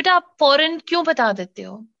कि बेटा आप फौरन क्यों बता देते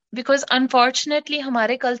हो, बिकॉज अनफॉर्चुनेटली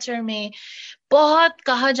हमारे कल्चर में बहुत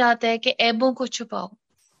कहा जाता है कि ऐबों को छुपाओ।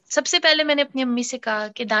 सबसे पहले मैंने अपनी अम्मी से कहा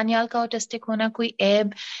कि दानियाल का ऑटिस्टिक होना कोई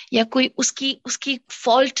ऐब या कोई उसकी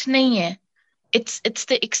फॉल्ट नहीं है, इट्स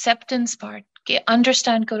द एक्सेप्टेंस पार्ट कि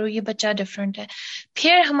अंडरस्टैंड करो ये बच्चा डिफरेंट है।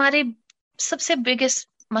 फिर हमारे सबसे बिगेस्ट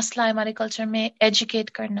मसला है हमारे कल्चर में एजुकेट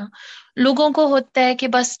करना। लोगों को होता है कि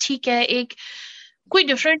बस ठीक है, एक कोई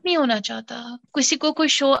डिफरेंट नहीं होना चाहता, किसी को कोई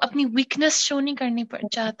शो अपनी वीकनेस शो नहीं करनी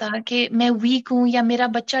चाहता कि मैं वीक हूं या मेरा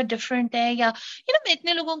बच्चा डिफरेंट है, या मैं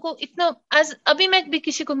इतने लोगों को इतना एज अभी मैं भी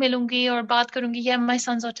किसी को मिलूंगी और बात करूंगी या माय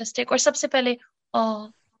सन्स ऑटिस्टिक, और सबसे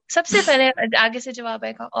पहले आगे से जवाब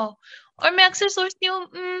आएगा और मैं अक्सर सोचती हूँ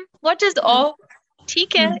व्हाट इज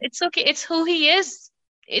ठीक है, it's okay, it's who he is,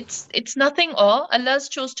 it's nothing Allah's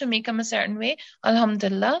chose to make him a certain way,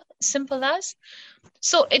 alhamdulillah, simple as.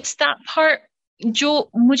 So it's that part जो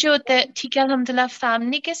मुझे होता है ठीक है अल्हम्दुलिल्लाह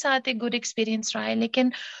फैमिली के साथ एक गुड एक्सपीरियंस रहा है,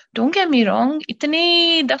 लेकिन डोंट गेट मी रॉन्ग,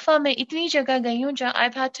 इतनी दफा मैं इतनी जगह गई हूँ जहाँ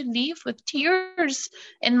I've had to leave with tears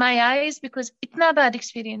in my eyes because इतना बैड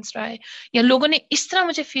एक्सपीरियंस रहा है, या लोगों ने इस तरह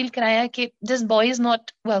मुझे फील कराया कि this boy is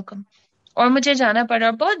not welcome, और मुझे जाना पड़ा।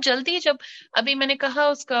 और बहुत जल्दी जब अभी मैंने कहा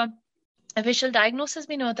उसका ऑफिशियल डायग्नोसिस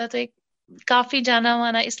भी नहीं होता, तो एक काफी जाना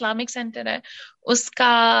माना इस्लामिक सेंटर है,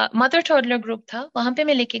 उसका मदर टॉडलर ग्रुप था, वहां पे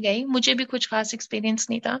मैं लेके गई। मुझे भी कुछ खास एक्सपीरियंस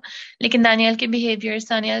नहीं था, लेकिन दानियाल के बिहेवियर्स,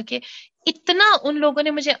 दानियाल के इतना उन लोगों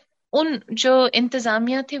ने मुझे, उन जो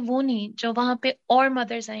इंतजामिया थे वो नहीं, जो वहां पे और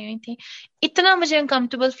मदर्स आई हुई थी, इतना मुझे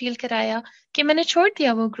अनकंफर्टेबल फील कराया कि मैंने छोड़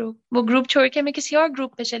दिया वो ग्रुप छोड़ के मैं किसी और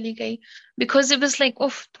ग्रुप पे चली गई, बिकॉज इट वाज लाइक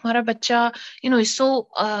उफ तुम्हारा बच्चा इज सो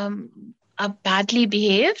badly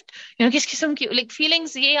behaved, किस किस्म की लाइक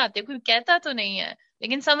फीलिंग्स ये आते हैं, कोई कहता तो नहीं है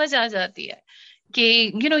लेकिन समझ आ जाती है कि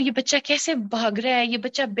ये बच्चा कैसे भाग रहा है, ये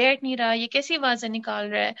बच्चा बैठ नहीं रहा, ये कैसी आवाजें निकाल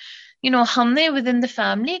रहा है। हमने with in the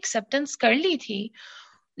family acceptance कर ली थी,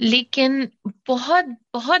 लेकिन बहुत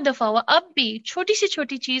बहुत दफा हुआ, अब भी छोटी से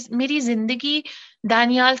छोटी चीज मेरी जिंदगी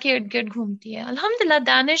दानियाल के इर्द गिर्द घूमती है। अल्हम्दुलिल्लाह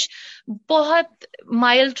दानिश बहुत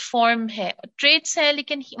माइल्ड फॉर्म है, ट्रेट्स है,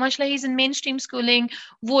 लेकिन माशाल्लाह he is in main stream schooling,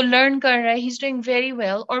 वो लर्न कर रहा है, he is doing very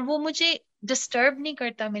well, और वो मुझे डिस्टर्ब नहीं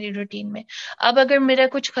करता मेरी रूटीन में। अब अगर मेरा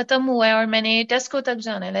कुछ खत्म हुआ है और मैंने टेस्को तक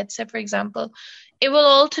जाना है, let's say for example, it will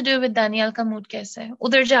all to do with Daniyal का मूड कैसा है,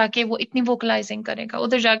 उधर जाके वो इतनी वोकलाइजिंग करेगा,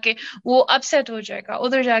 उधर जाके वो अपसेट हो जाएगा,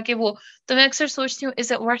 उधर जाके वो, तो मैं अक्सर सोचती हूँ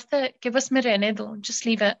इज इट वर्थ इट कि बस मैं रहने दूं, जस्ट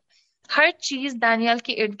लीव इट। हर चीज दानियाल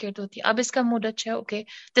के इर्द गिर्द होती है। अब इसका मूड अच्छा है, okay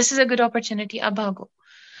this is a good opportunity, अब भागो।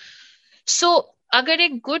 सो अगर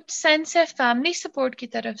एक गुड सेंस है फैमिली सपोर्ट की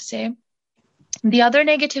तरफ से, the other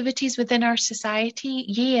negativities within our society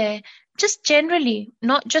ये है, just generally,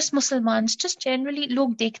 not just मुसलमान, just generally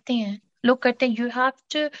लोग देखते हैं, लोग करते हैं, you have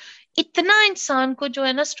to, इतना इंसान को जो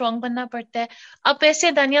है ना स्ट्रांग बनना पड़ता है। अब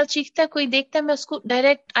ऐसे दानियाल चीखता है, कोई देखता है, मैं उसको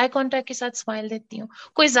डायरेक्ट आई कांटेक्ट के साथ स्माइल देती हूँ।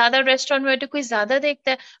 कोई ज्यादा रेस्टोरेंट में बैठे, कोई ज्यादा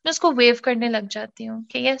देखता है, मैं उसको वेव करने लग जाती हूँ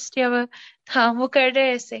कि यस हाँ वो कर रहे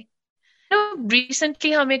हैं ऐसे।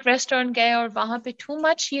 रिसेंटली हम एक रेस्टोरेंट गए और वहां पे टू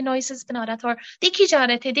मच ये नॉइसेस बना रहा था, और देखी जा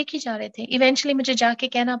रहे थे। इवेंचुअली मुझे जाके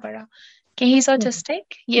कहना पड़ा कि ही इज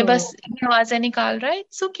ऑटिस्टिक, ये बस आवाजें निकाल रहा है,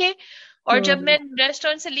 इट्स ओके। और जब मैं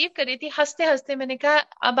रेस्टोरेंट से लीव कर रही थी, हंसते हंसते मैंने कहा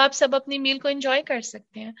अब आप सब अपनी मील को एंजॉय कर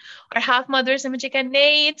सकते हैं, और हाफ मदर्स ने मुझे कहा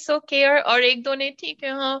नहीं इट्स ओके, और एक दो ने ठीक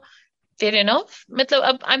है हाँ fair enough. مطلب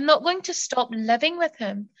اب I'm not going to stop living with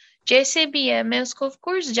him. جیسے بھی ہے میں اس کو of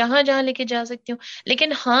course جہاں جہاں لے کے جا سکتی ہوں,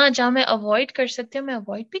 لیکن ہاں جہاں میں avoid کر سکتی ہوں میں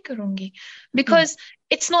avoid بھی کروں گی, because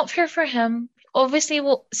it's not fair for him. Obviously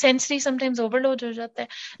وہ sensory sometimes overload ہو جاتا ہے.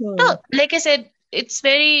 No, like I said, it's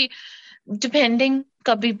very depending.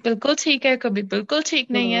 کبھی بالکل ٹھیک ہے, کبھی بالکل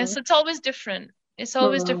ٹھیک نہیں ہے. So it's always different. It's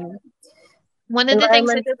always different. One of the things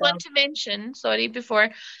that I want to mention, sorry, before,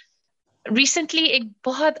 recently ایک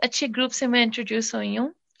بہت اچھے گروپ سے میں انٹروڈیوس ہوئی ہوں,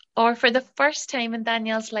 اور for the first time in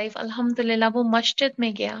دانیال's life الحمدللہ وہ مسجد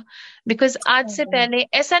میں گیا. بیکاز آج سے پہلے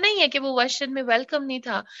ایسا نہیں ہے کہ وہ مسجد میں ویلکم نہیں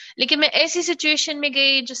تھا, لیکن میں ایسی سچویشن میں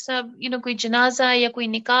گئی جس طرح کوئی جنازہ یا کوئی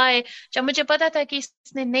نکاح ہے, جب مجھے پتا تھا کہ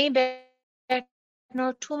اس نے نہیں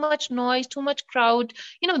بیٹھنا, too much noise, too much crowd,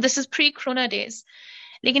 دس از پری کرونا ڈیز.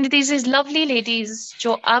 لیکن دیز از لولی لیڈیز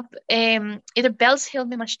جو اب ادھر بیلز ہل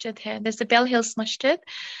میں مسجد ہے, دس بیل ہلز مسجد,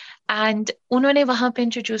 اینڈ انہوں نے وہاں پہ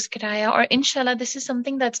انٹروڈیوس کرایا, اور انشاءاللہ دس از some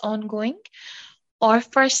thing that's on going. اور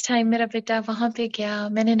فرسٹ ٹائم میرا بیٹا وہاں پہ گیا,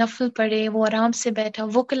 میں نے نفل پڑھے, وہ آرام سے بیٹھا,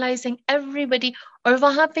 ووکلائزنگ ایوری بڈی. اور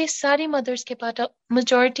وہاں پہ ساری مدرس کے پاس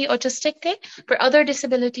میجورٹی آٹسٹک تھے, پر ادر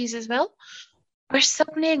ڈسیبلٹیز از ویل, اور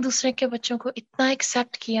سب نے ایک دوسرے کے بچوں کو اتنا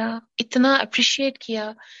ایکسیپٹ کیا, اتنا اپریشیٹ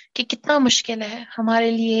کیا کہ کتنا مشکل ہے ہمارے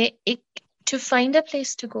لیے ایک to find a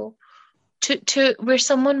place to go to where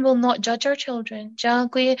someone will not judge our children, جہاں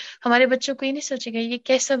کوئی ہمارے بچوں کو یہ نہیں سوچے گا یہ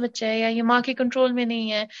کیسا بچہ ہے, یا یہ ماں کے کنٹرول میں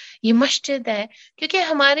نہیں ہے, یہ مسجد ہے. کیونکہ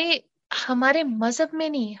ہمارے مذہب میں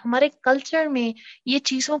نہیں, ہمارے کلچر میں یہ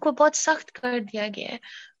چیزوں کو بہت سخت کر دیا گیا ہے.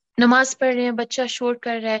 نماز پڑھ رہے ہیں بچہ شور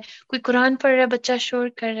کر رہا ہے, کوئی قرآن پڑھ رہا ہے بچہ شور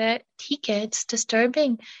کر رہا ہے, ٹھیک ہے اٹس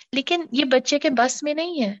ڈسٹربنگ, لیکن یہ بچے کے بس میں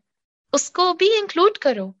نہیں ہے. اس کو بھی انکلوڈ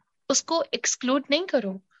کرو, اس کو ایکسکلوڈ نہیں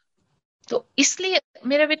کرو. تو اس لیے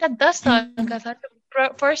میرا بیٹا 10 سال کا تھا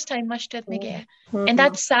فرسٹ ٹائم مسجد میں گیا, اینڈ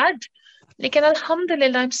دیٹس سیڈ. لیکن الحمدللہ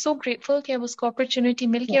آئی ایم سو گریٹفل کہ اب اس کو اپرچونٹی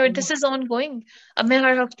مل گئی, اور دس از آن گوئنگ. اب میں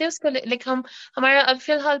ہر ہفتے اس کو ہمارا اب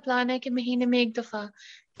فی الحال پلان ہے کہ مہینے میں 1 دفعہ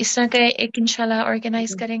اس طرح کا ایک انشاءاللہ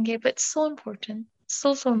آرگنائز کریں گے. But so important,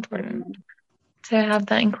 so important to have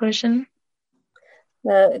the inclusion.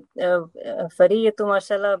 Free, یہ تو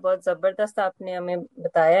ماشاءاللہ بہت زبردست آپ نے ہمیں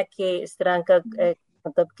بتایا کہ اس طرح کا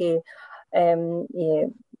مطلب کہ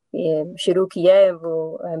یہ شروع کیا ہے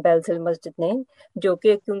وہ بیلز ہل مسجد نے, جو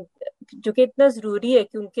کہ اتنا ضروری ہے,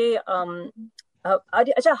 کیونکہ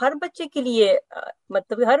اچھا ہر بچے کے لیے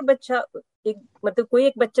مطلب ہر بچہ مطلب کوئی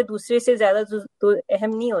ایک بچہ دوسرے سے زیادہ تو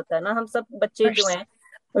اہم نہیں ہوتا نا. ہم سب بچے جو ہیں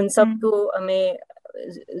ان سب کو ہمیں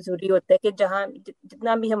ضروری ہوتا ہے کہ جہاں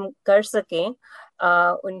جتنا بھی ہم کر سکیں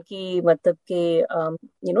ان کی مطلب کہ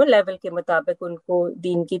لیول کے مطابق ان کو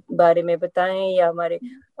دین کے بارے میں بتائیں, یا ہمارے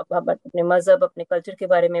اپنے مذہب اپنے کلچر کے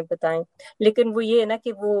بارے میں بتائیں. لیکن وہ یہ ہے نا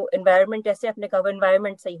کہ وہ انوائرمنٹ, جیسے اپنے کہا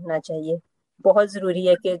انوائرمنٹ صحیح ہونا چاہیے. بہت ضروری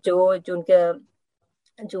ہے کہ جو ان کا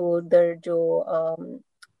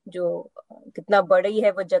جو کتنا بڑی ہے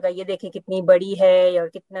وہ جگہ, یہ دیکھیں کتنی بڑی ہے, اور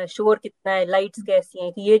کتنا شور کتنا ہے, لائٹس کیسی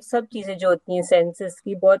ہیں, کہ یہ سب چیزیں جو ہوتی ہیں سینسز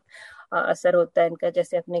کی بہت اثر ہوتا ہے ان کا,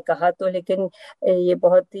 جیسے آپ نے کہا. تو لیکن یہ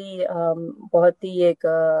بہت ہی ایک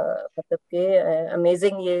مطلب کہ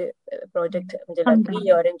امیزنگ یہ پروجیکٹ مجھے لگ رہی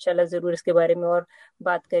ہے, اور انشاءاللہ ضرور اس کے بارے میں اور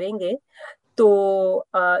بات کریں گے. تو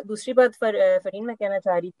دوسری بات فرین میں کہنا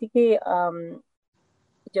چاہ رہی تھی کہ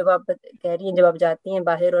جب آپ کہہ رہی ہیں جب آپ جاتی ہیں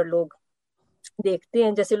باہر اور لوگ دیکھتے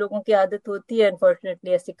ہیں, جیسے لوگوں کی عادت ہوتی ہے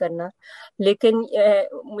انفارچونیٹلی ایسے کرنا, لیکن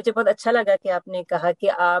مجھے بہت اچھا لگا کہ آپ نے کہا کہ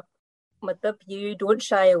آپ مطلب you don't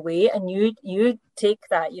shy away and you take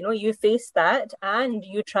that, you face that and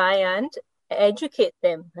you try and educate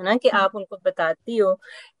them, ہے نا, کہ آپ ان کو بتاتی ہو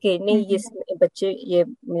کہ نہیں یہ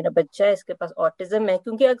میرا بچہ ہے, اس کے پاس آٹزم ہے.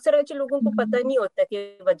 کیونکہ اکثر ایسے لوگوں کو پتہ نہیں ہوتا کہ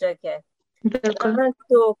وجہ کیا ہے.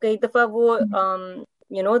 تو کئی دفعہ وہ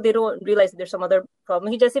they don't realize there's some other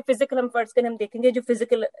problem. جیسے فزیکل ہم فرض کریں ہم دیکھیں گے جو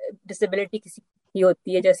فزیکل ڈسیبلٹی کسی کی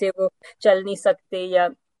ہوتی ہے, جیسے وہ چل نہیں سکتے یا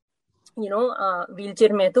ویل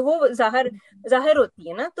چیئر میں, تو وہ ظاہر ہوتی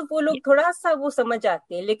ہے نا, تو وہ لوگ تھوڑا سا وہ سمجھ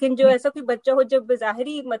آتے ہیں. لیکن جو ایسا کوئی بچہ ہو جب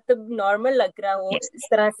ظاہری مطلب نارمل لگ رہا ہو اس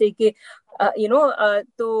طرح سے کہ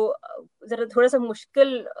تو ذرا تھوڑا سا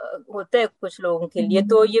مشکل ہوتا ہے کچھ لوگوں کے لیے.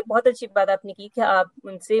 تو یہ بہت اچھی بات آپ نے کی کہ آپ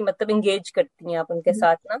ان سے مطلب انگیج کرتی ہیں آپ ان کے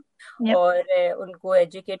ساتھ نا, اور ان کو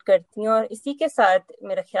ایجوکیٹ کرتی ہیں. اور اسی کے ساتھ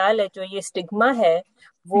میرا خیال ہے جو یہ اسٹگما ہے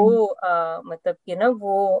وہ مطلب کہ نا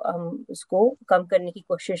وہ ہم اس کو کم کرنے کی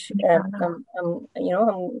کوشش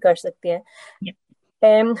ہم کر سکتے ہیں.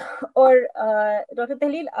 اور ڈاکٹر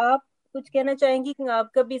تحلیل آپ کچھ کہنا چاہیں گی کہ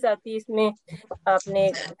آپ کا بھی ذاتی اس میں آپ نے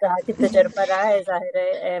کہا کہ تجربہ رہا ہے, ظاہر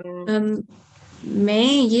ہے. میں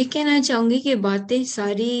یہ کہنا چاہوں گی کہ باتیں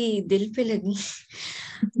ساری دل پہ لگی,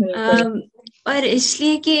 اور اس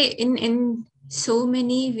لیے کہ ان so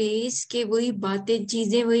many ways کہ وہی باتیں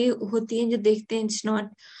چیزیں وہی ہوتی ہیں جو دیکھتے ہیں. It's not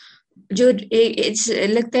جو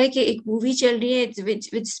لگتا ہے کہ ایک مووی چل رہی ہے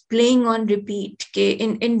it's playing on repeat کہ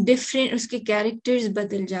in different اس کے کیریکٹرز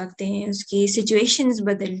بدل جاتے ہیں, اس کی سچویشنز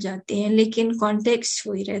بدل جاتے ہیں, لیکن کانٹیکسٹ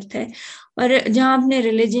وہی رہتا ہے. اور جہاں آپ نے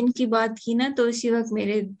ریلیجن کی بات کی نا, تو اسی وقت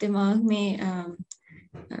میرے دماغ میں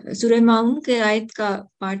سورہ ماؤن کے آیت کا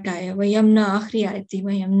پارٹ آیا, وَيَمْنَا آخری آیت تھی,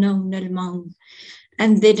 وَيَمْنَعُونَ الْمَاعُونَ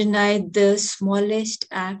and they denied the smallest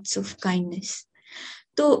acts of kindness.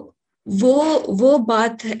 تو وہ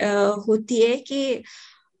بات ہوتی ہے کہ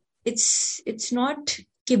it's not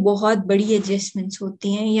کہ بہت بڑی ایڈجسٹمنٹس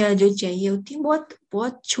ہوتی ہیں یا جو چاہیے ہوتی ہیں,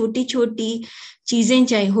 بہت چھوٹی چھوٹی چیزیں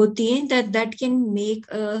چاہیے ہوتی ہیں that can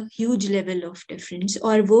make a huge level of difference.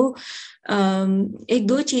 اور وہ ایک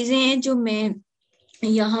دو چیزیں ہیں جو میں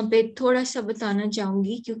یہاں پہ تھوڑا سا بتانا چاہوں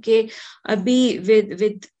گی, کیونکہ ابھی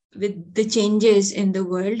with the changes in the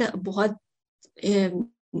world, بہت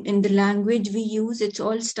in the language we use, it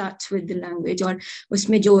all starts with the language. اور اس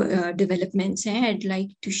میں جو developments ہیں I'd like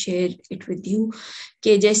to share it with you,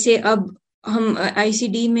 کہ جیسے اب ہم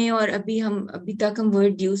ICD میں اور ابھی تک ہم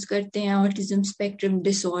ورڈ یوز کرتے ہیں autism spectrum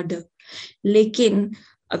disorder, لیکن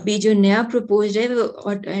ابھی جو نیا پروپوزڈ ہے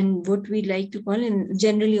and what we like to call in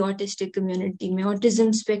generally autistic community میں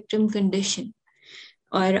autism spectrum condition.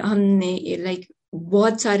 اور ہم نے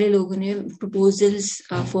بہت سارے لوگوں نے پروپوزلس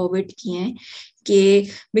فارورڈ کیے ہیں کہ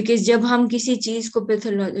بیکاز جب ہم کسی چیز کو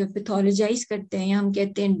پیتھولوجائز کرتے ہیں یا ہم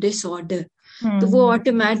کہتے ہیں ڈس آرڈر, تو وہ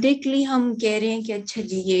آٹومیٹکلی ہم کہہ رہے ہیں کہ اچھا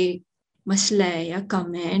جی یہ مسئلہ ہے یا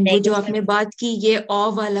کم ہے. اینڈ وہ جو آپ نے بات کی یہ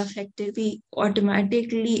او والا فیکٹر بھی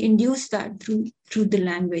automatically induce that through the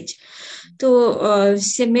language. تو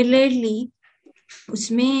سملرلی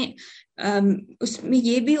اس میں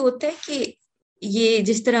یہ بھی ہوتا ہے کہ یہ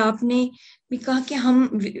جس طرح آپ نے بھی کہا کہ ہم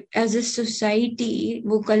ایز اے سوسائٹی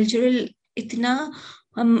وہ کلچرل اتنا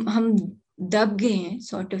ہم دب گئے ہیں,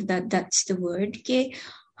 sort of that's the word, کہ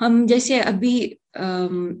ہم جیسے ابھی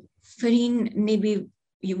فرین نے بھی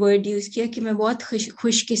یہ ورڈ یوز کیا کہ میں بہت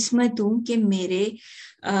خوش قسمت ہوں کہ میرے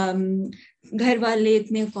گھر والے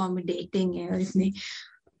اتنے اکوموڈیٹنگ ہیں. اور اتنے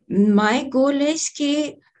مائی گول ہے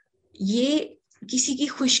کہ یہ کسی کی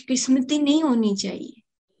خوش قسمتی نہیں ہونی چاہیے,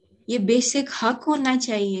 یہ بیسک حق ہونا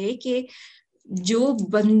چاہیے کہ جو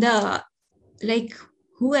بندہ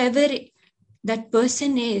whoever that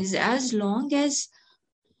person is, as long as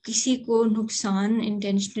کسی کو نقصان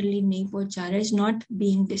انٹینشنلی نہیں پہنچا رہا, is not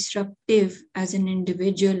being disruptive as an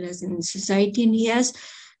individual, as in society, and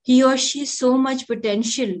he or she has so much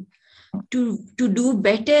potential to do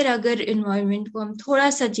better. اگر environment کو ہم تھوڑا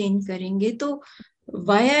سا چینج کریں گے تو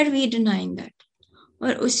why are we denying that?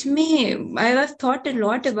 اور اس میں I have thought a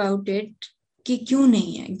lot about it کہ کیوں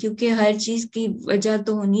نہیں ہے, کیونکہ ہر چیز کی وجہ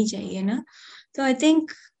تو ہونی چاہیے نا. تو I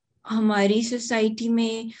think ہماری سوسائٹی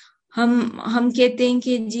میں ہم کہتے ہیں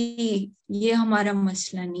کہ جی یہ ہمارا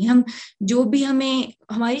مسئلہ نہیں, ہم جو بھی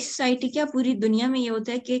ہمیں ہماری سوسائٹی کیا پوری دنیا میں یہ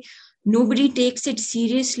ہوتا ہے کہ nobody takes it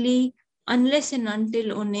seriously unless and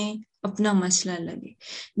until انہیں اپنا مسئلہ لگے.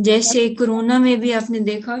 جیسے کورونا میں بھی آپ نے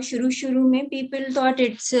دیکھا شروع میں پیپل thought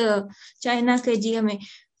it's چائنا کا, جی ہمیں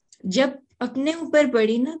جب اپنے اوپر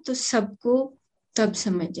پڑی نا تو سب کو تب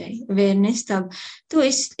سمجھ آئی اویئرنیس تب. تو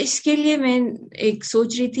اس کے لیے میں ایک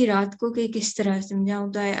سوچ رہی تھی رات کو کہ کس طرح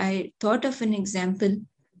سمجھاؤں. تو I thought of an example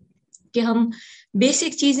کہ ہم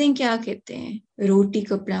بیسک چیزیں کیا کہتے ہیں, روٹی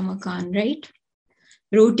کپڑا مکان, رائٹ.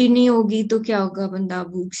 روٹی نہیں ہوگی تو کیا ہوگا, بندہ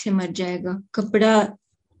بھوک سے مر جائے گا. کپڑا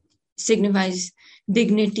signifies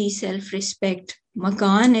dignity, self-respect.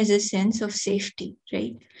 مکان is a sense of safety,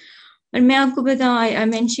 right. اور میں آپ کو بتاؤں I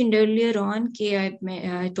mentioned earlier on کہ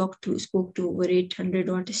I spoke to over 800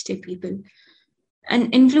 autistic people and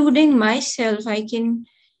including myself. I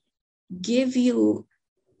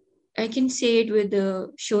can say it with a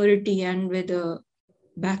surety and with a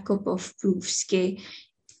backup of proofs کہ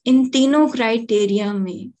ان تینوں criteria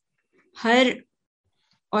میں ہر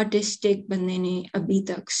autistic بندے نے ابھی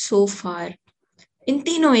تک سو فار ان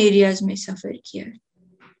تینوں ایریاز میں سفر کیا.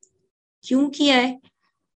 کیوں کیا ہے؟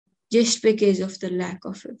 Just because of the lack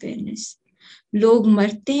of awareness. لوگ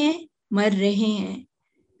مرتے ہیں, مر رہے ہیں.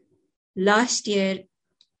 Last year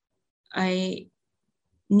I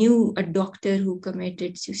knew a doctor who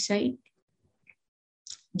committed suicide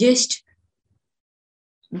just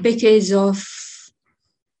because of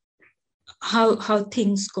how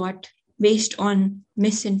things got based on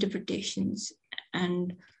misinterpretations,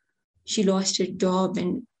 and she lost her job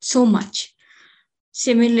and so much.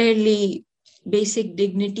 Similarly, basic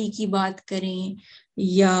dignity کی بات کریں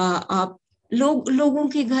یا آپ لوگوں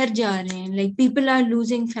کے گھر جا رہے ہیں, like people are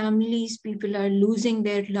losing families, people are losing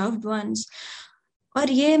their loved ones. اور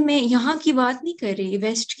یہ میں یہاں کی بات نہیں کر رہی,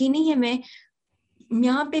 ویسٹ کی نہیں ہے, میں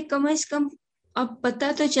یہاں پہ کم از کم اب پتہ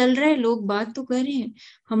تو چل رہا ہے, لوگ بات تو کر رہے ہیں.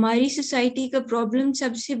 ہماری سوسائٹی کا پرابلم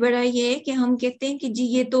سب سے بڑا یہ ہے کہ ہم کہتے ہیں کہ جی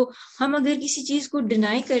یہ تو, ہم اگر کسی چیز کو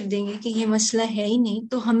ڈینائی کر دیں گے کہ یہ مسئلہ ہے ہی نہیں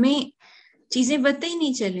تو ہمیں چیزیں پتہ ہی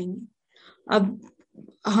نہیں چلیں گی. اب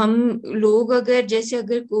ہم لوگ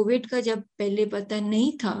اگر کووڈ کا جب پہلے پتہ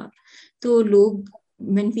نہیں تھا تو لوگ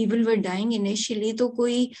when people were dying initially تو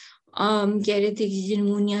کوئی کہہ رہے تھے کہ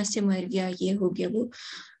نمونیا سے مر گیا, یہ ہو گیا وہ.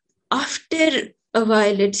 After a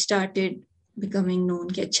while it started becoming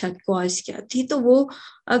known کہ اچھا کاز کیا تھی. تو وہ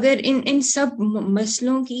اگر ان سب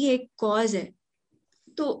مسئلوں کی ایک کاز ہے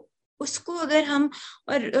تو اس کو اگر ہم,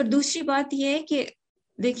 اور دوسری بات یہ ہے کہ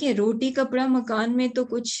دیکھیں روٹی کپڑا مکان میں تو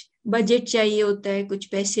کچھ بجٹ چاہیے ہوتا ہے, کچھ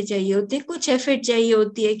پیسے چاہیے ہوتے ہیں, کچھ ایفرٹ چاہیے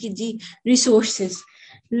ہوتی ہے کہ جی ریسورسز,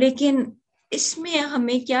 لیکن اس میں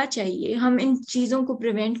ہمیں کیا چاہیے؟ ہم ان چیزوں کو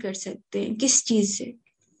پریونٹ کر سکتے ہیں کس چیز سے؟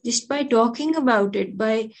 Just by talking about it,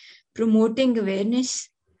 by promoting awareness.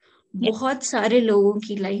 بہت سارے لوگوں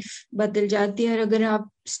کی لائف بدل جاتی ہے. اور اگر آپ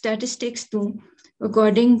اسٹیٹسٹکس دوں,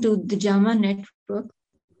 according to the JAMA network,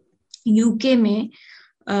 U K میں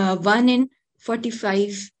 1 in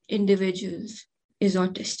 45 individuals is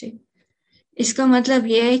autistic. اس کا مطلب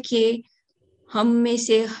یہ ہے کہ ہم میں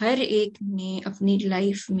سے ہر ایک نے اپنی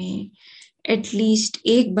لائف میں ایٹ لیسٹ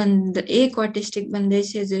ایک آٹسٹک بندے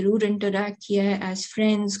سے ضرور انٹریکٹ کیا ہے, ایز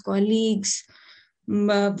فرینڈس, کولیگس,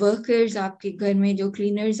 ورکرز, آپ کے گھر میں جو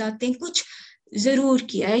کلینرز آتے ہیں, کچھ ضرور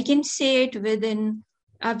کیا. I can say it with an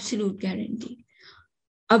absolute guarantee.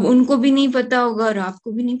 اب ان کو بھی نہیں پتا ہوگا اور آپ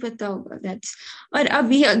کو بھی نہیں پتا ہوگا. اور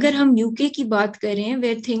ابھی اگر ہم یو کے کی بات کریں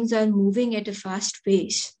where things are moving at a fast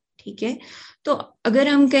pace, ٹھیک ہے, تو اگر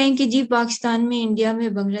ہم کہیں کہ جی پاکستان میں, انڈیا میں,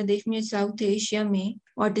 بنگلہ دیش میں, ساؤتھ ایشیا میں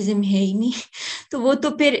آٹزم ہے ہی نہیں, تو وہ تو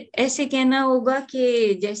پھر ایسے کہنا ہوگا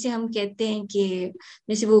کہ جیسے ہم کہتے ہیں کہ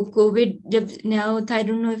جیسے وہ کووڈ جب نیا تھا, I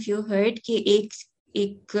don't know if you heard کہ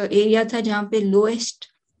ایک ایریا تھا جہاں پہ لوئسٹ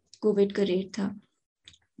کووڈ کا ریٹ تھا,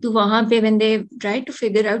 تو وہاں پہ when they try to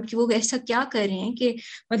figure out کہ وہ ایسا کیا کر رہے ہیں کہ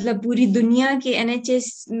مطلب پوری دنیا کے NHS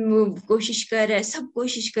کوشش کر رہا ہے, سب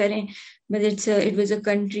کوشش کر رہے ہیں, but it was a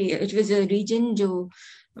country, it was a region جو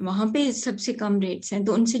وہاں پہ سب سے کم ریٹس ہیں.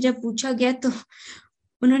 تو ان سے جب پوچھا گیا تو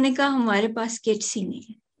انہوں نے کہا ہمارے پاس کٹس ہی نہیں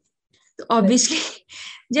ہیں. تو obviously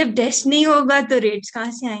جب ٹیسٹ نہیں ہوگا تو ریٹس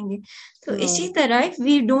کہاں سے آئیں گے؟ تو اسی طرح if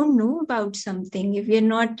we don't know about something, if we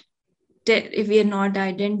are not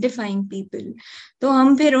identifying people, تو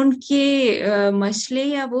ہم پھر ان کے مسئلے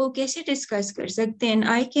یا وہ کیسے ڈسکس کر سکتے ہیں؟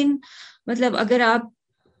 I can, مطلب اگر آپ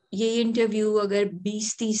یہ انٹرویو اگر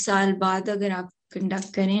 20-30 سال بعد اگر آپ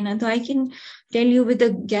کنڈکٹ کریں نا, تو I can tell you with a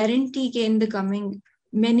guarantee کہ in the coming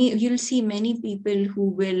you'll see many people who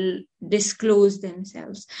will disclose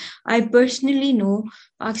themselves. I personally know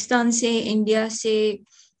Pakistan سے, انڈیا سے,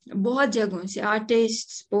 بہت جگہوں سے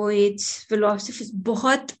آرٹسٹ, پوئٹس, فلاسفرز,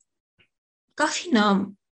 بہت کافی نام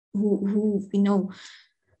who we know,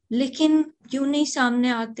 لیکن کیوں نہیں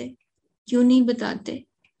سامنے آتے, کیوں نہیں بتاتے؟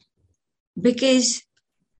 Because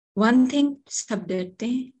one thing, سب ڈرتے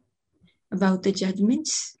ہیں about the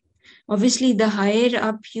judgments. Obviously the higher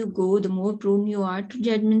up you go, the more prone you are to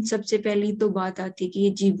judgment. سب سے پہلی تو بات آتی ہے کہ یہ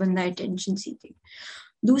جی بندہ attention seeking.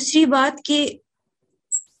 دوسری بات کہ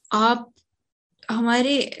آپ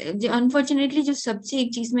ہمارے انفارچونیٹلی جو سب سے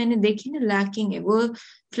ایک چیز میں نے دیکھی نا لیکنگ ہے, وہ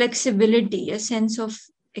فلیکسیبلٹی یا سینس آف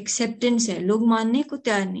ایکسیپٹینس ہے. لوگ ماننے کو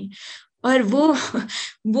تیار نہیں, اور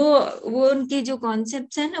وہ ان کے جو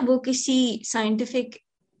کانسیپٹس ہیں نا وہ کسی سائنٹیفک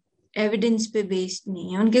ایویڈنس پہ بیسڈ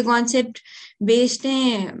نہیں ہے. ان کے کانسیپٹ بیسڈ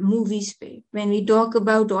ہیں موویز پہ. When we talk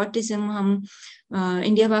about autism, ہم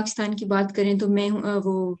انڈیا پاکستان کی بات کریں تو میں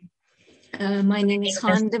وہ مائی نیم از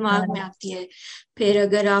خان دماغ میں آتی ہے. پھر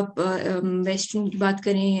اگر آپ ویسٹرن کی بات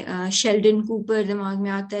کریں, شیلڈن کوپر دماغ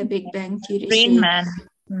میں آتا ہے, Big Bang Theory,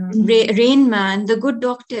 Rain Man, the Good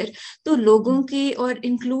Doctor. تو لوگوں کے, اور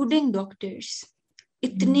انکلوڈنگ ڈاکٹرس,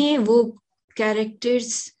 اتنے وہ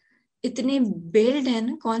کیریکٹرس اتنے بیلڈ ہیں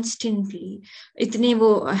نا کانسٹنٹلی, اتنے وہ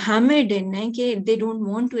ہیمرڈ ان ہیں کہ they don't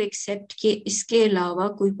want to accept کہ اس کے علاوہ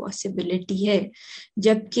کوئی پاسبلٹی ہے.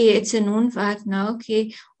 جبکہ it's a known fact now کہ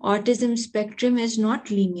autism spectrum is not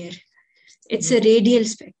linear, it's a radial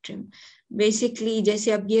spectrum. Basically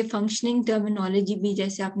جیسے اب یہ فنکشننگ ٹرمینالوجی بھی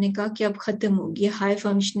جیسے آپ نے کہا کہ اب ختم ہوگی, ہائی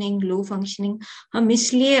فنکشننگ, لو فنکشننگ, ہم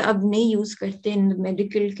اس لیے اب نہیں یوز کرتے in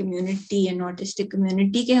medical community and autistic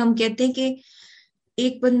community کہ ہم کہتے ہیں کہ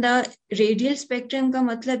ایک بندہ ریڈیل اسپیکٹرم کا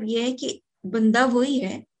مطلب یہ ہے کہ بندہ وہی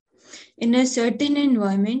ہے, in a certain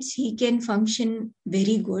environments he can function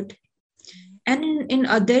very good and in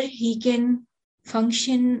other he can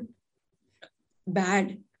function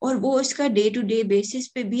bad. اور وہ اس کا ڈے ٹو ڈے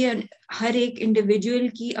بیسس پہ بھی ہر ایک انڈیویجول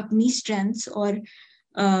کی اپنی اسٹرینتھس اور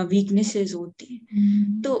ویکنیسز ہوتی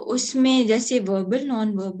ہیں. تو اس میں جیسے وربل نان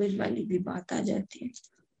وربل والی بھی بات آ جاتی ہے.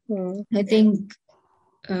 I think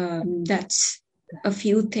that's a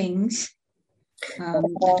few things.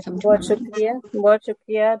 بہت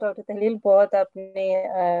شکریہ ڈاکٹر تحلیل. بہت آپ نے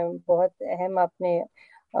بہت اہم آپ نے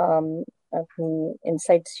اپنی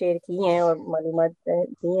انسائٹس شیئر کی ہیں اور معلومات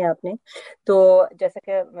دی ہیں آپ نے. تو جیسا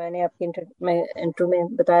کہ میں نے آپ کی انٹرو میں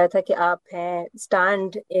بتایا تھا کہ آپ ہیں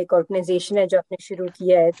اسٹینڈ ایک آرگنائزیشن ہے جو آپ نے شروع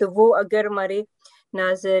کیا ہے. تو وہ اگر ہمارے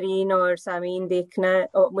ناظرین اور سامعین دیکھنا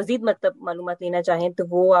مزید مطلب معلومات لینا چاہیں تو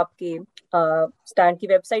وہ آپ کے اسٹینڈ کی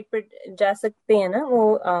ویب سائٹ پر جا سکتے ہیں نا.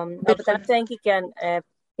 وہ آپ بتانا چاہیں کہ کیا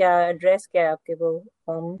ایڈریس کیا ہے آپ کے؟ وہ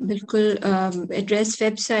بالکل ایڈریس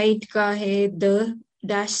ویب سائٹ کا ہے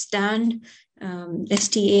the-stand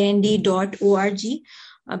stand.org.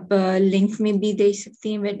 آپ لنک میں بھی دیکھ سکتے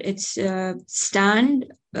ہیں بٹ اٹس stand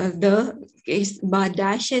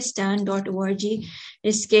stand.org.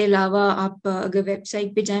 اس کے علاوہ آپ اگر ویب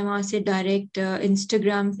سائٹ پہ جائیں وہاں سے ڈائریکٹ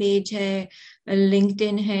انسٹاگرام پیج ہے, لنکڈ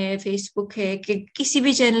ان ہے, فیس بک ہے, کہ کسی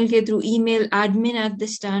بھی چینل کے تھرو ای میل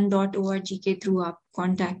admin@thestand.org کے تھرو آپ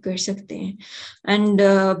کانٹیکٹ کر سکتے ہیں. And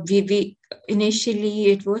initially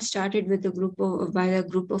it was started with by a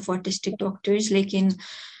group of autistic doctors, لیکن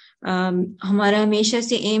ہمارا ہمیشہ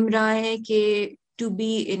سے ایم رہا ہے کہ to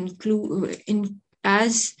be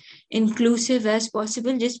as inclusive as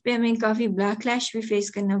possible, جس پہ ہمیں کافی بیکلیش بھی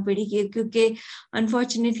فیس کرنا پڑی کیونکہ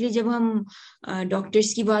انفارچونیٹلی جب ہم ڈاکٹرس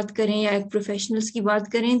کی بات کریں یا پروفیشنلس کی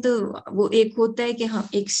بات کریں تو وہ ایک ہوتا ہے کہ ہم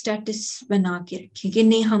ایک اسٹیٹس بنا کے رکھیں کہ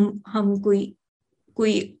نہیں ہم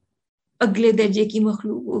کوئی اگلے درجے کی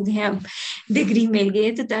مخلوق ہو گئے, اب ڈگری مل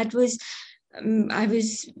گئی. تو that was I was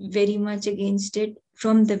very much against it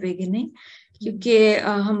from the beginning, کیونکہ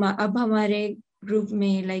اب ہمارے گروپ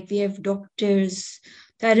میں like we have doctors,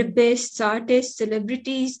 therapist, artist,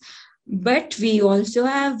 celebrities, but we also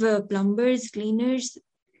have پلمبرز, cleaners,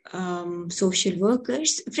 social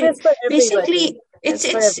workers. Basically it's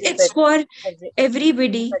for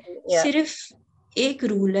everybody. صرف ایک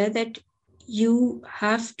role ہے that you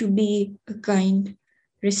have to be a kind,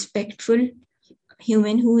 respectful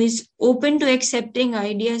human who is open to accepting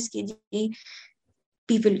ideas ki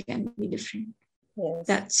people can be different. Yes.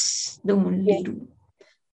 That's the only rule.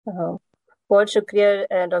 بہت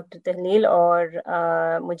شکریہ doctor تحلیل. اور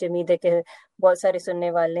مجھے امید ہے کہ بہت سارے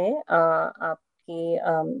سننے والے آپ کی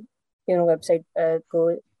ویب سائٹ کو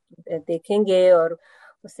دیکھیں گے اور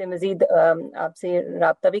اس سے مزید آپ سے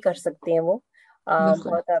رابطہ بھی کر سکتے ہیں. وہ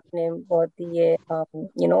بہت آپ نے بہت ہی یہ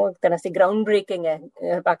ایک طرح سے گراؤنڈ بریکنگ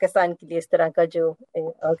ہے پاکستان کے لیے اس طرح کا جو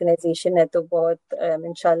آرگنائزیشن ہے. تو بہت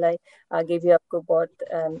انشاءاللہ آگے بھی آپ کو بہت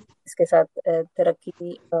اس کے ساتھ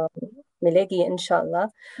ترقی ملے گی انشاءاللہ.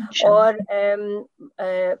 اور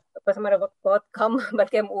بس ہمارا وقت بہت کم,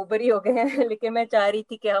 بلکہ ہم اوور ہی ہو گئے ہیں, لیکن میں چاہ رہی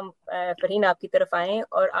تھی کہ ہم فرحین آپ کی طرف آئیں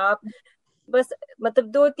اور آپ بس مطلب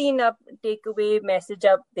 2-3 آپ ٹیک اوے میسج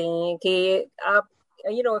آپ دیں کہ آپ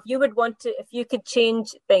if you would want to, if you could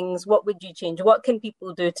change things, what would you change? What can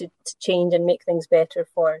people do to change and make things better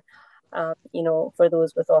for for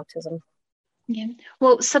those with autism?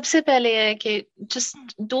 وہ سب سے پہلے ہے کہ just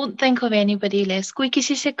don't think of anybody less. کوئی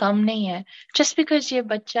کسی سے کم نہیں ہے. just because یہ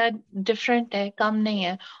بچہ different ہے, کم نہیں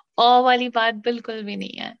ہے. والی بات بالکل بھی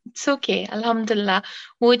نہیں ہے. It's okay, الحمدللہ.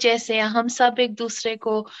 وہ جیسے ہم سب ایک دوسرے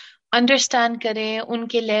کو انڈرسٹینڈ کریں, ان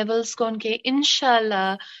کے لیولز کو, ان کے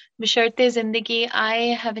انشاءاللہ بشرط زندگی.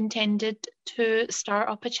 I have intended to start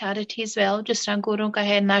up a charity as well, جس طرح گوروں کا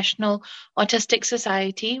ہے National Autistic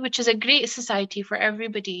Society, which is a great society for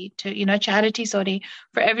everybody to, charity,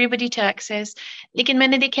 for everybody to access. لیکن میں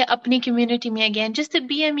نے دیکھا اپنی کمیونٹی میں, again, just the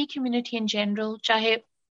BME community in general, چاہے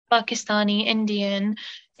پاکستانی, انڈین,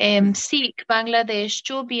 سکھ, بنگلہ دیش,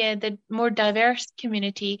 جو بھی ہے, the more diverse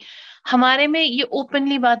community, ہمارے میں یہ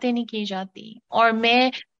اوپنلی باتیں نہیں کی جاتی. اور میں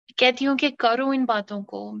کہتی ہوں کہ کرو ان باتوں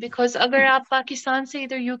کو, بیکاز اگر آپ پاکستان سے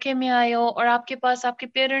ادھر UK میں آئے ہو اور آپ کے پاس آپ کے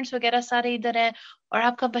پیرنٹس وغیرہ سارے ادھر ہیں اور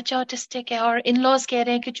آپ کا بچہ آٹسٹک ہے اور ان لاز کہہ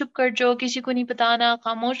رہے ہیں کہ چپ کر جاؤ, کسی کو نہیں بتانا,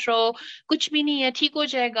 خاموش رہو, کچھ بھی نہیں ہے, ٹھیک ہو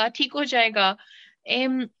جائے گا, ٹھیک ہو جائے گا,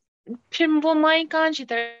 پھر وہ مائیں کہاں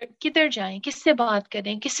کدھر جائیں, کس سے بات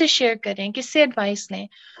کریں, کس سے شیئر کریں, کس سے ایڈوائس لیں.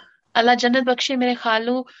 اللہ جنت بخشے میرے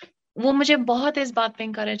خالو, وہ مجھے بہت اس بات پہ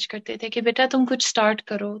انکریج کرتے تھے کہ بیٹا تم کچھ سٹارٹ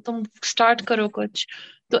کرو کچھ.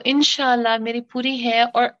 تو انشاءاللہ میری پوری ہے.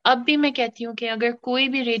 اور اب بھی میں کہتی ہوں کہ اگر کوئی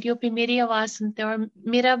بھی ریڈیو پہ میری آواز سنتا ہے اور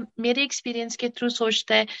میرے ایکسپیرینس کے تھرو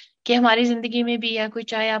سوچتا ہے کہ ہماری زندگی میں بھی ہے کوئی,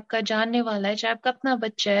 چاہے آپ کا جاننے والا ہے, چاہے آپ کا اپنا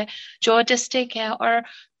بچہ ہے جو آٹسٹک ہے, اور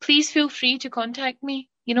please feel free to contact me.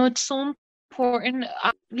 It's so important.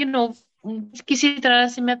 किसी तरह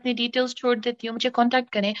से मैं अपनी डिटेल्स छोड़ देती हूँ, मुझे कांटेक्ट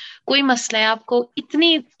करें, कोई मसला है आपको।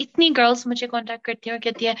 इतनी इतनी गर्ल्स मुझे कांटेक्ट करती हैं और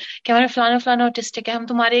कहती है कि हमारा फलाना फलाना ऑटिस्टिक है, हम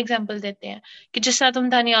तुम्हारे एग्जांपल देते हैं कि जिस तरह तुम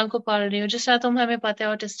दानियाल को पाल रही हो, जिस तरह तुम हमें पता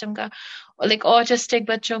है ऑटिज्म का, लाइक ऑटिस्टिक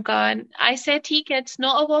बच्चों का। आई से ठीक है, it's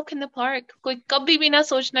not a walk in the park. कोई कभी भी ना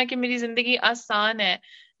सोचना कि मेरी जिंदगी आसान है,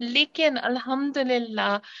 लेकिन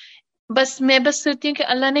अल्हम्दुलिल्लाह मैं सोचती हूँ कि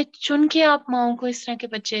अल्लाह ने चुन के आप माओ को इस तरह के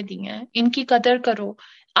बच्चे दिए हैं, इनकी कदर करो।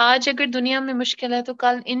 आज अगर दुनिया में मुश्किल है तो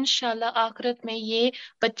कल इंशाल्लाह आखिरत में ये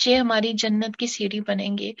बच्चे हमारी जन्नत की सीढ़ी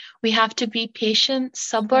बनेंगे। We have to be patient,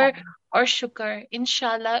 सब्र और शुक्र,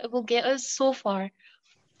 इंशाल्लाह it will get us so far.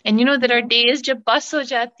 And you know there are days जब बस हो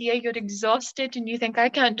जाती है, you're exhausted and you think I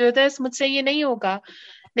can't do this, मुझसे ये नहीं होगा,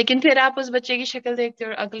 लेकिन फिर आप उस बच्चे की शक्ल देखते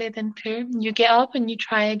हो और अगले दिन फिर you get up and you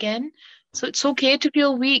try again. So it's okay to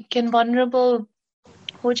feel weak and vulnerable.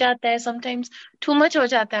 हो जाता है sometimes, too much हो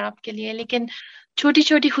जाता है आपके लिए, लेकिन छोटी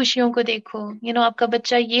छोटी खुशियों को देखो। आपका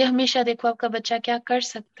बच्चा, ये हमेशा देखो आपका बच्चा क्या कर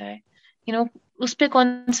सकता है, उस पे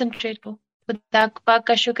कॉन्सेंट्रेट करो। खुदा पाक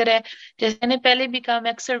का शुक्र है, जैसे मैंने पहले भी कहा,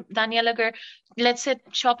 मैं अक्सर दानियाल अगर लेट्स से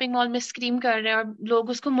शॉपिंग मॉल में स्क्रीम कर रहे हैं और लोग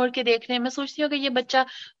उसको मुड़ के देख रहे हैं, मैं सोचती हूँ कि ये बच्चा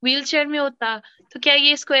व्हील चेयर में होता तो क्या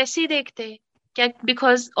ये इसको ऐसे ही देखते, क्या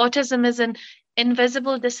because autism is an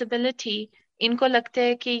invisible disability, इनको लगता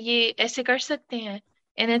है कि ये ऐसे कर सकते हैं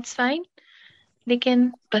एंड इट्स फाइन। लेकिन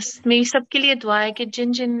बस मेरी सबके लिए दुआ है कि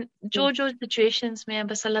जिन जिन जो जो सिचुएशंस में है,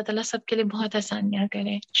 बस अल्लाह ताला सबके लिए बहुत आसानियां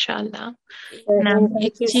करे इंशाल्लाह।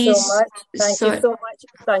 Thank you so much.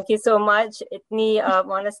 Thank you so much. इतनी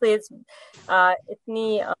honestly, it's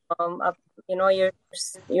इतनी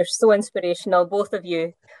you're so inspirational, both of you.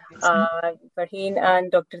 Farheen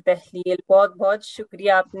and Dr. तहलील, बहुत बहुत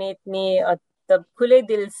शुक्रिया, आपने इतनी तब खुले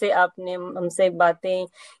दिल से आपने हमसे बातें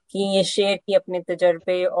की, ये शेयर की अपने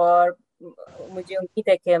तजर्बे, और मुझे उम्मीद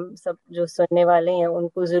है कि हम सब जो सुनने वाले हैं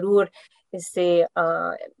उनको जरूर इससे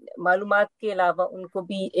मालूमात के अलावा उनको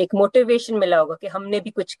भी एक मोटिवेशन मिला होगा कि हमने भी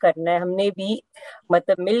कुछ करना है, हमने भी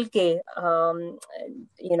मतलब मिल के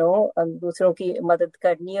दूसरों की मदद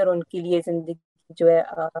करनी है और उनके लिए जिंदगी जो है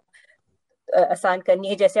आसान करनी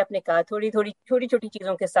है। जैसे आपने कहा, थोड़ी थोड़ी छोटी छोटी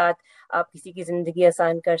चीजों के साथ आप किसी की जिंदगी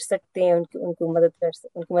आसान कर सकते हैं, उनको मदद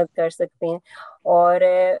कर सकते हैं। और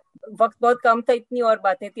वक्त बहुत कम था, इतनी और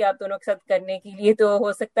बातें थी आप दोनों के साथ करने के लिए, तो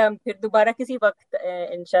हो सकता है हम फिर दोबारा किसी वक्त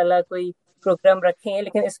इंशाल्लाह कोई प्रोग्राम रखें,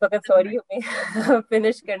 लेकिन इस वक्त सॉरी हमें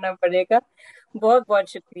फिनिश करना पड़ेगा। बहुत बहुत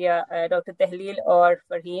शुक्रिया डॉक्टर तहलील और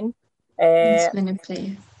Farheen.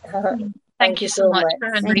 Thank you so much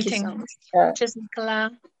for inviting us.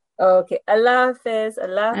 Okay, Allah Hafiz.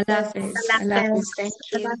 Allah Hafiz. Thank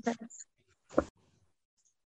you.